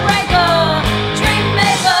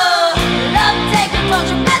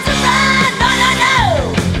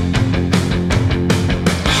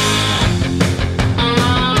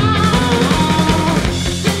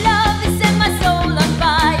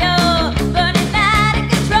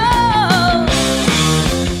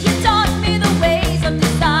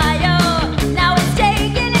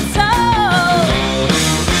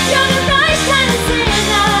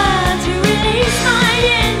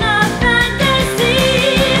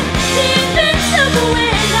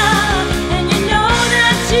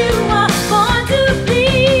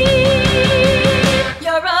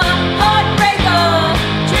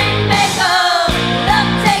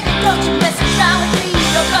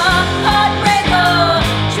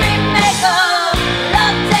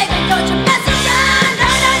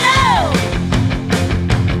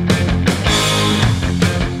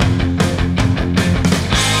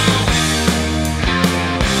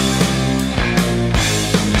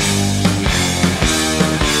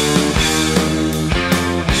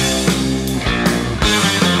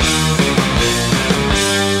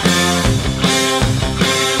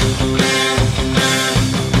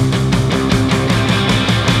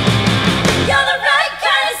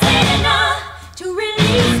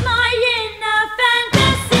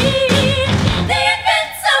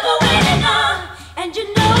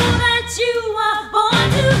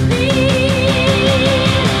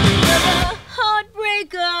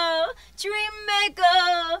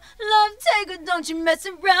don't you mess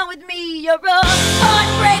around with me. You're a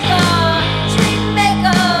heartbreaker, dream maker,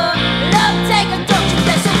 love taker, don't you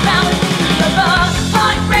mess around with me. You're a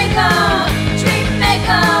heartbreaker, dream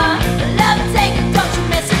maker, love taker, don't you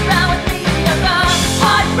mess around with me. You're a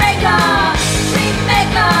heartbreaker, dream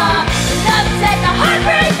maker, love taker,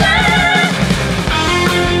 heartbreaker.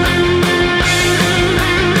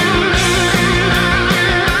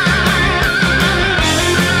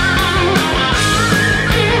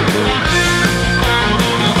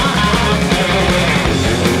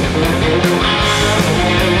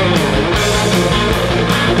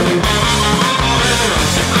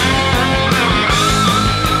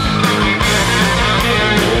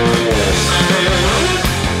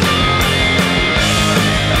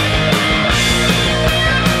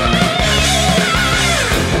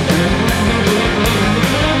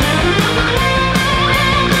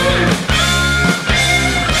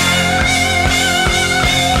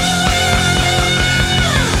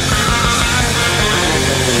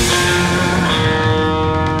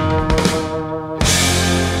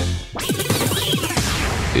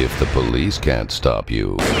 If the police can't stop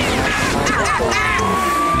you, you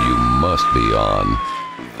must be on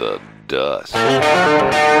the dust.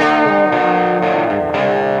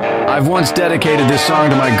 I've once dedicated this song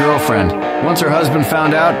to my girlfriend. Once her husband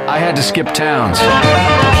found out, I had to skip towns.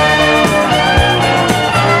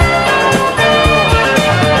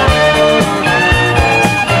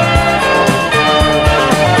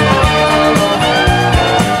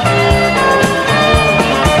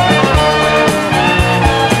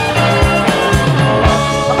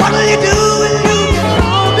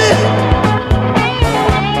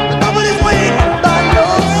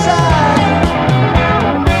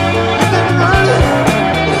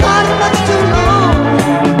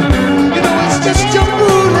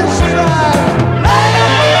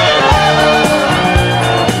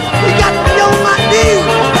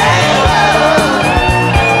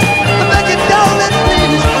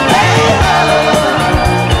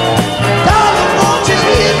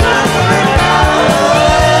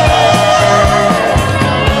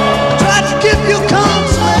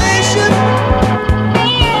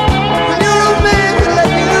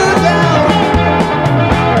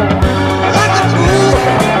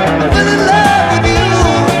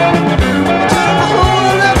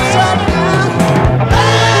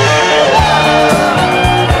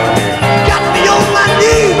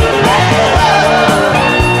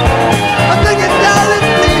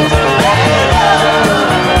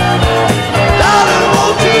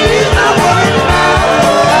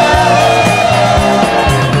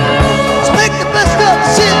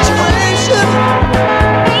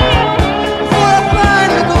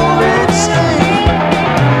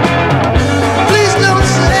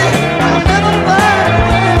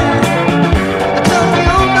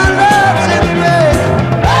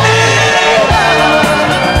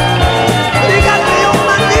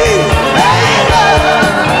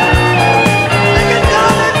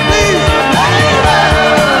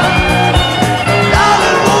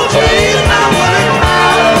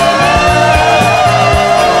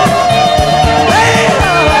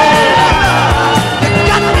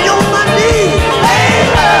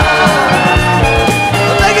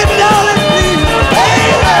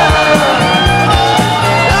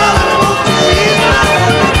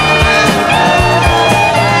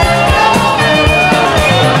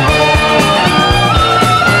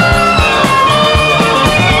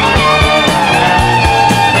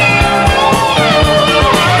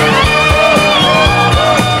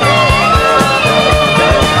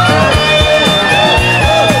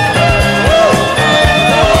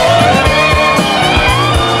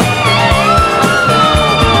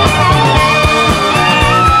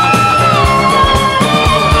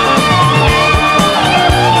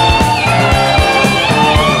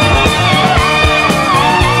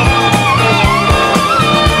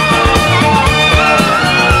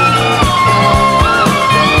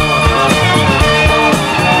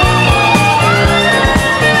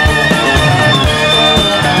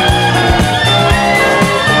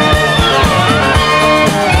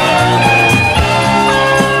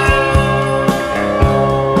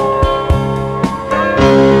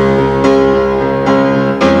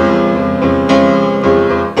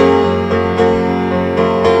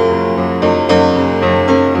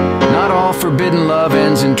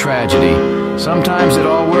 Sometimes it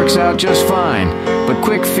all works out just fine, but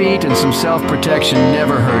quick feet and some self-protection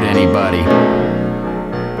never hurt anybody.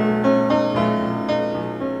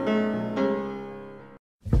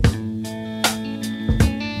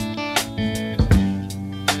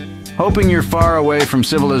 Hoping you're far away from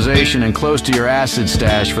civilization and close to your acid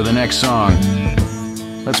stash for the next song.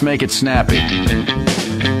 Let's make it snappy.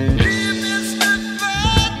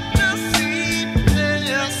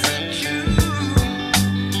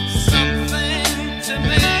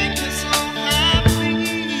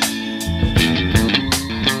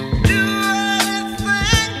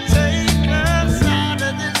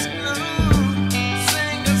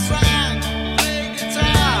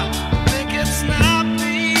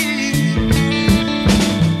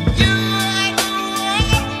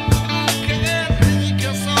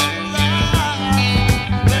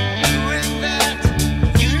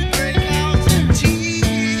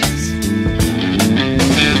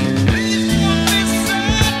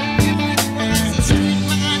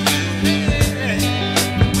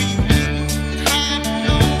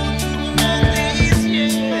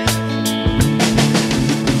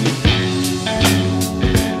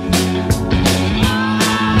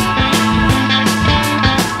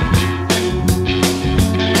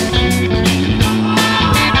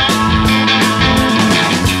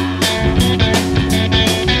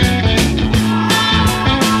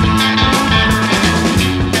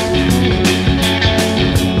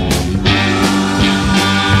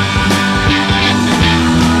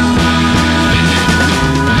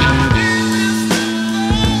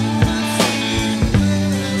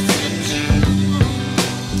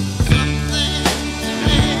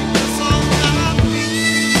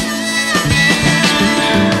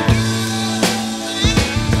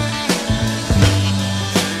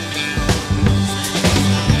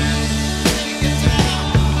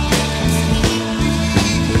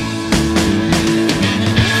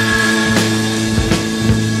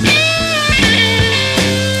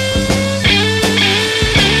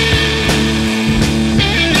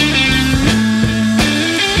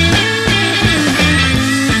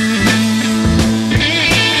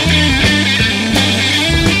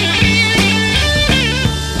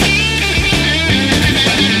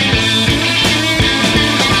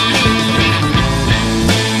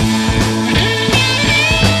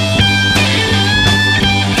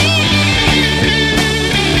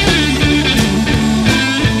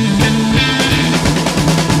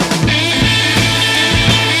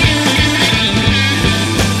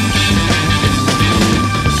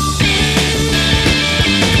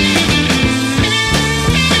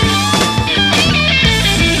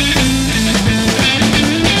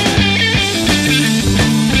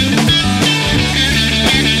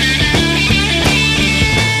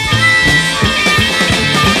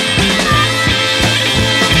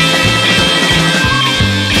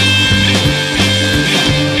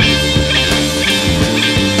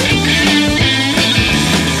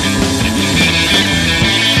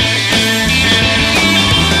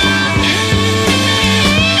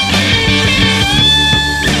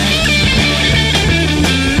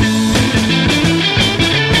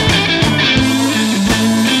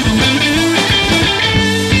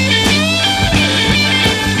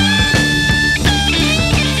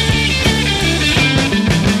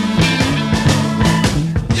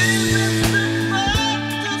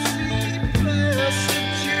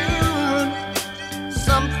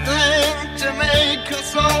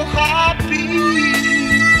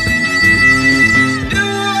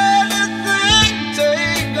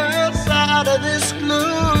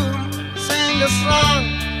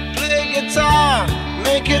 guitar,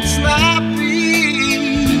 make it snappy.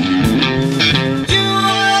 You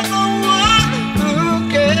are the one who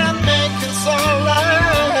can make us all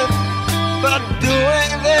laugh. But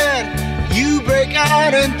doing that, you break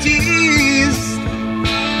out in tears.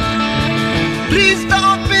 Please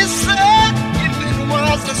don't be sad. If it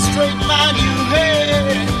was a straight line you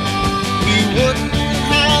had, we wouldn't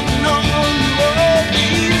have known what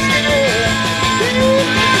you said.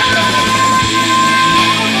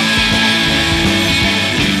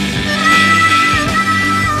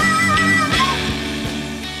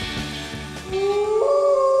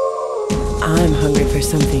 I'm hungry for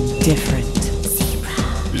something different.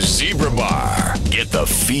 Zebra Bar. Get the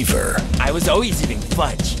fever. I was always eating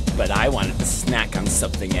fudge, but I wanted to snack on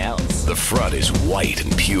something else. The front is white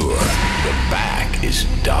and pure. The back is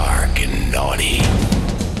dark and naughty.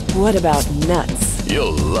 What about nuts?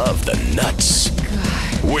 You'll love the nuts.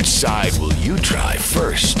 God. Which side will you try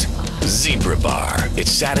first? Zebra Bar. It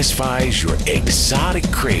satisfies your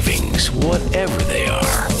exotic cravings, whatever they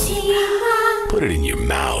are. Put it in your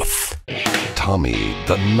mouth. Tommy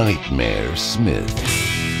the Nightmare Smith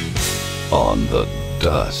on the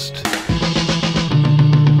dust.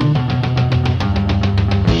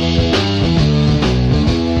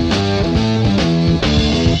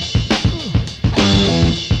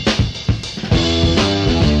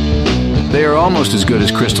 They are almost as good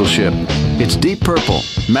as Crystal Ship. It's Deep Purple,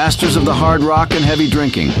 masters of the hard rock and heavy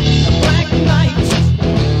drinking. Black night,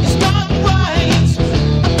 it's not right.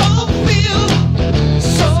 I don't feel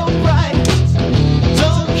so bright.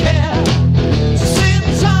 Don't care. Sit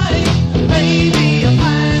tight, baby. I'm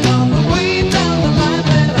fine on the way down the line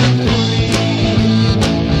that I'm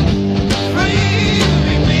free.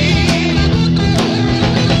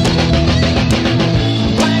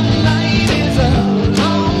 Black night is a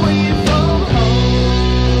long way from home.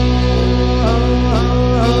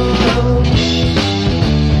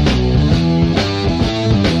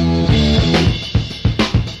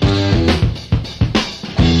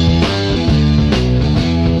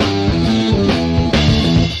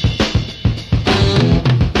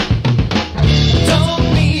 Don't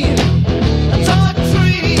need a dark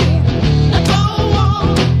tree. I don't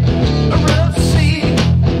want a rough sea.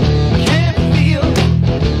 Can't feel,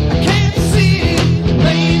 I can't see.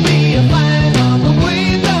 Maybe I'll find on the way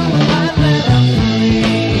down the line that I'm free,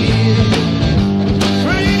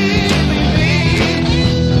 baby.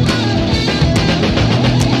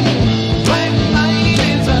 Black night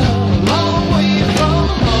is a long way from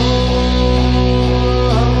home.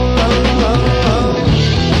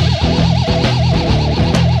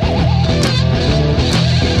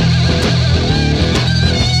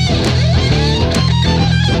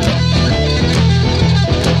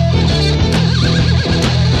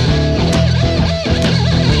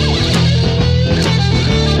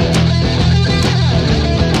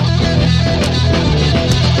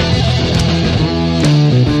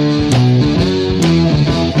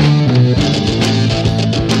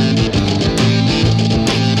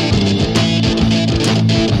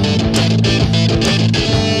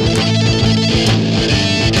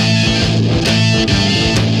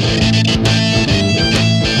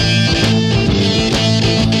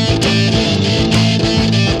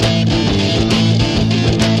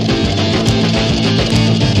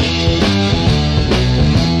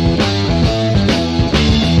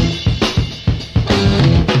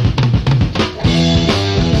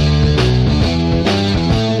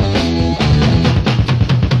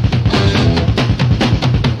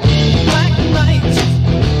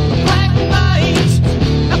 Black night,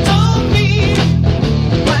 I don't need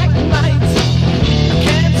black night.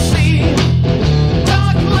 Can't see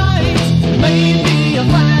dark light. Maybe I'll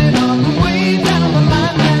find on the way down the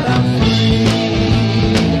line that I'm free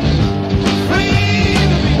to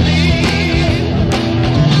be me.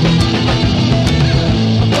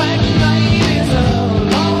 Black night is a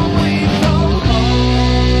long way from home.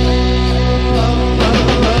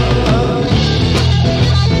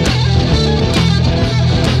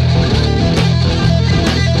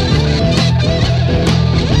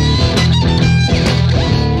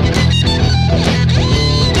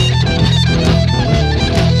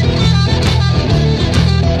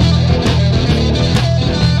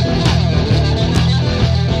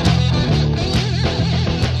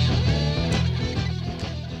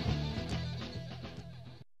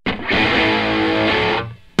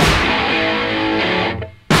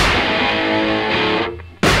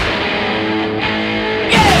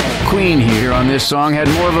 Queen here on this song had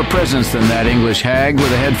more of a presence than that English hag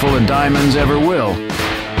with a head full of diamonds ever will.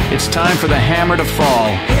 It's time for the hammer to fall.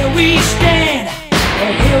 Here we stand,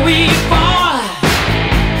 and here we fall.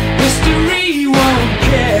 History won't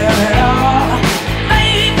care at all.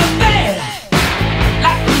 Make a bed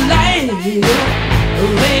like a lady.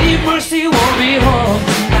 Lady Mercy won't be home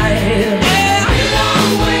tonight. Yeah, we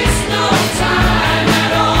don't waste no time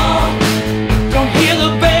at all. Don't hear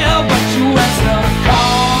the bell, but you answer the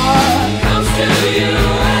call. Comes to you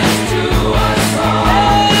as to us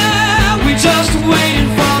all. Yeah, we just waiting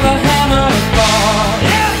for the hammer to fall.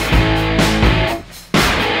 Yeah.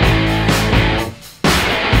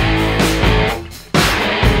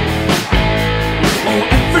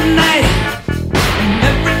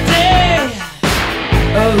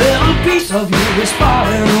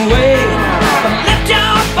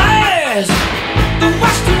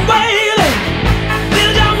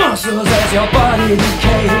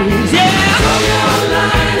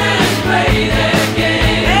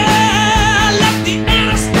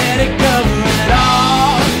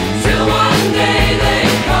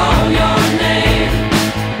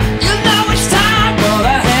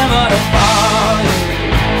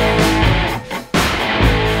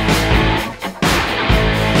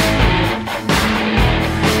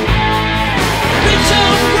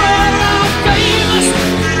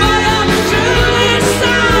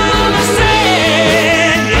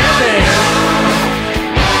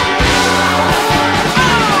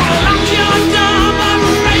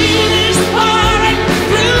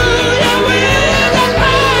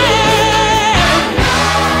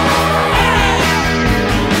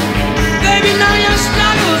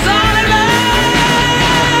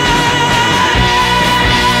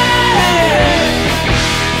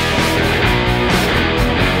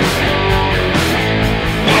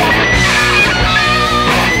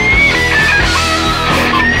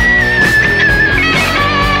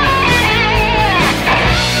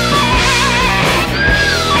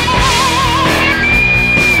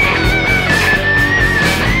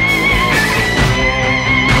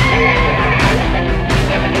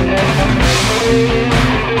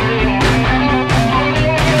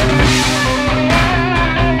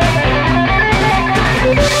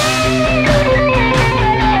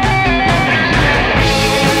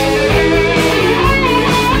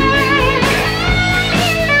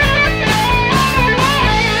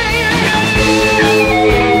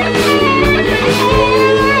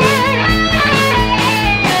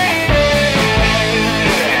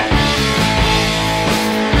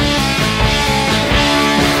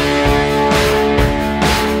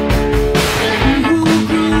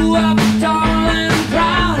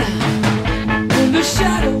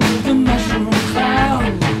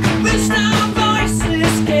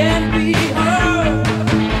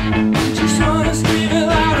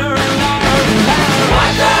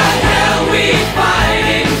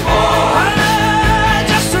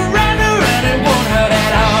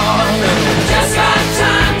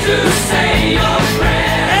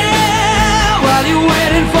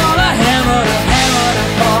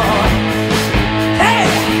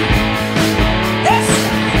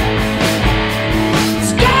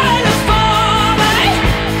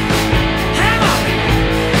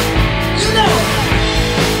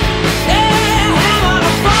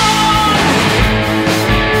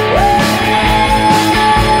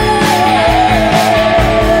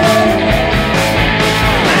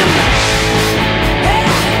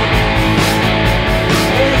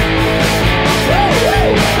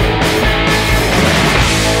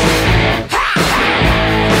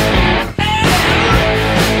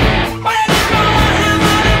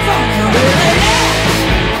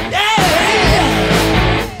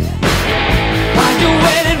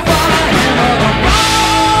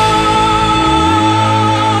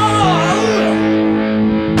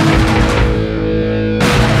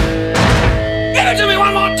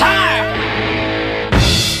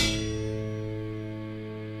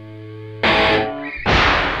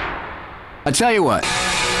 I tell you what,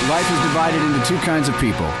 life is divided into two kinds of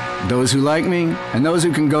people. Those who like me and those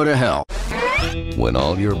who can go to hell. When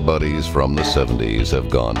all your buddies from the 70s have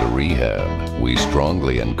gone to rehab, we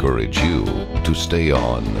strongly encourage you to stay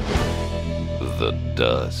on the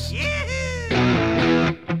dust.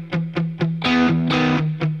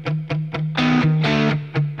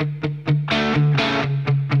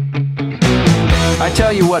 I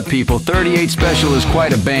tell you what, people, 38 Special is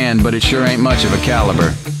quite a band, but it sure ain't much of a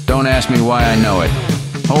caliber. Don't ask me why I know it.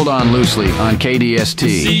 Hold on loosely on K-DST.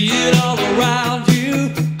 See it all around you.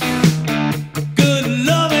 Good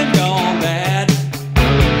loving gone bad.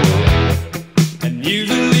 And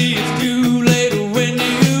music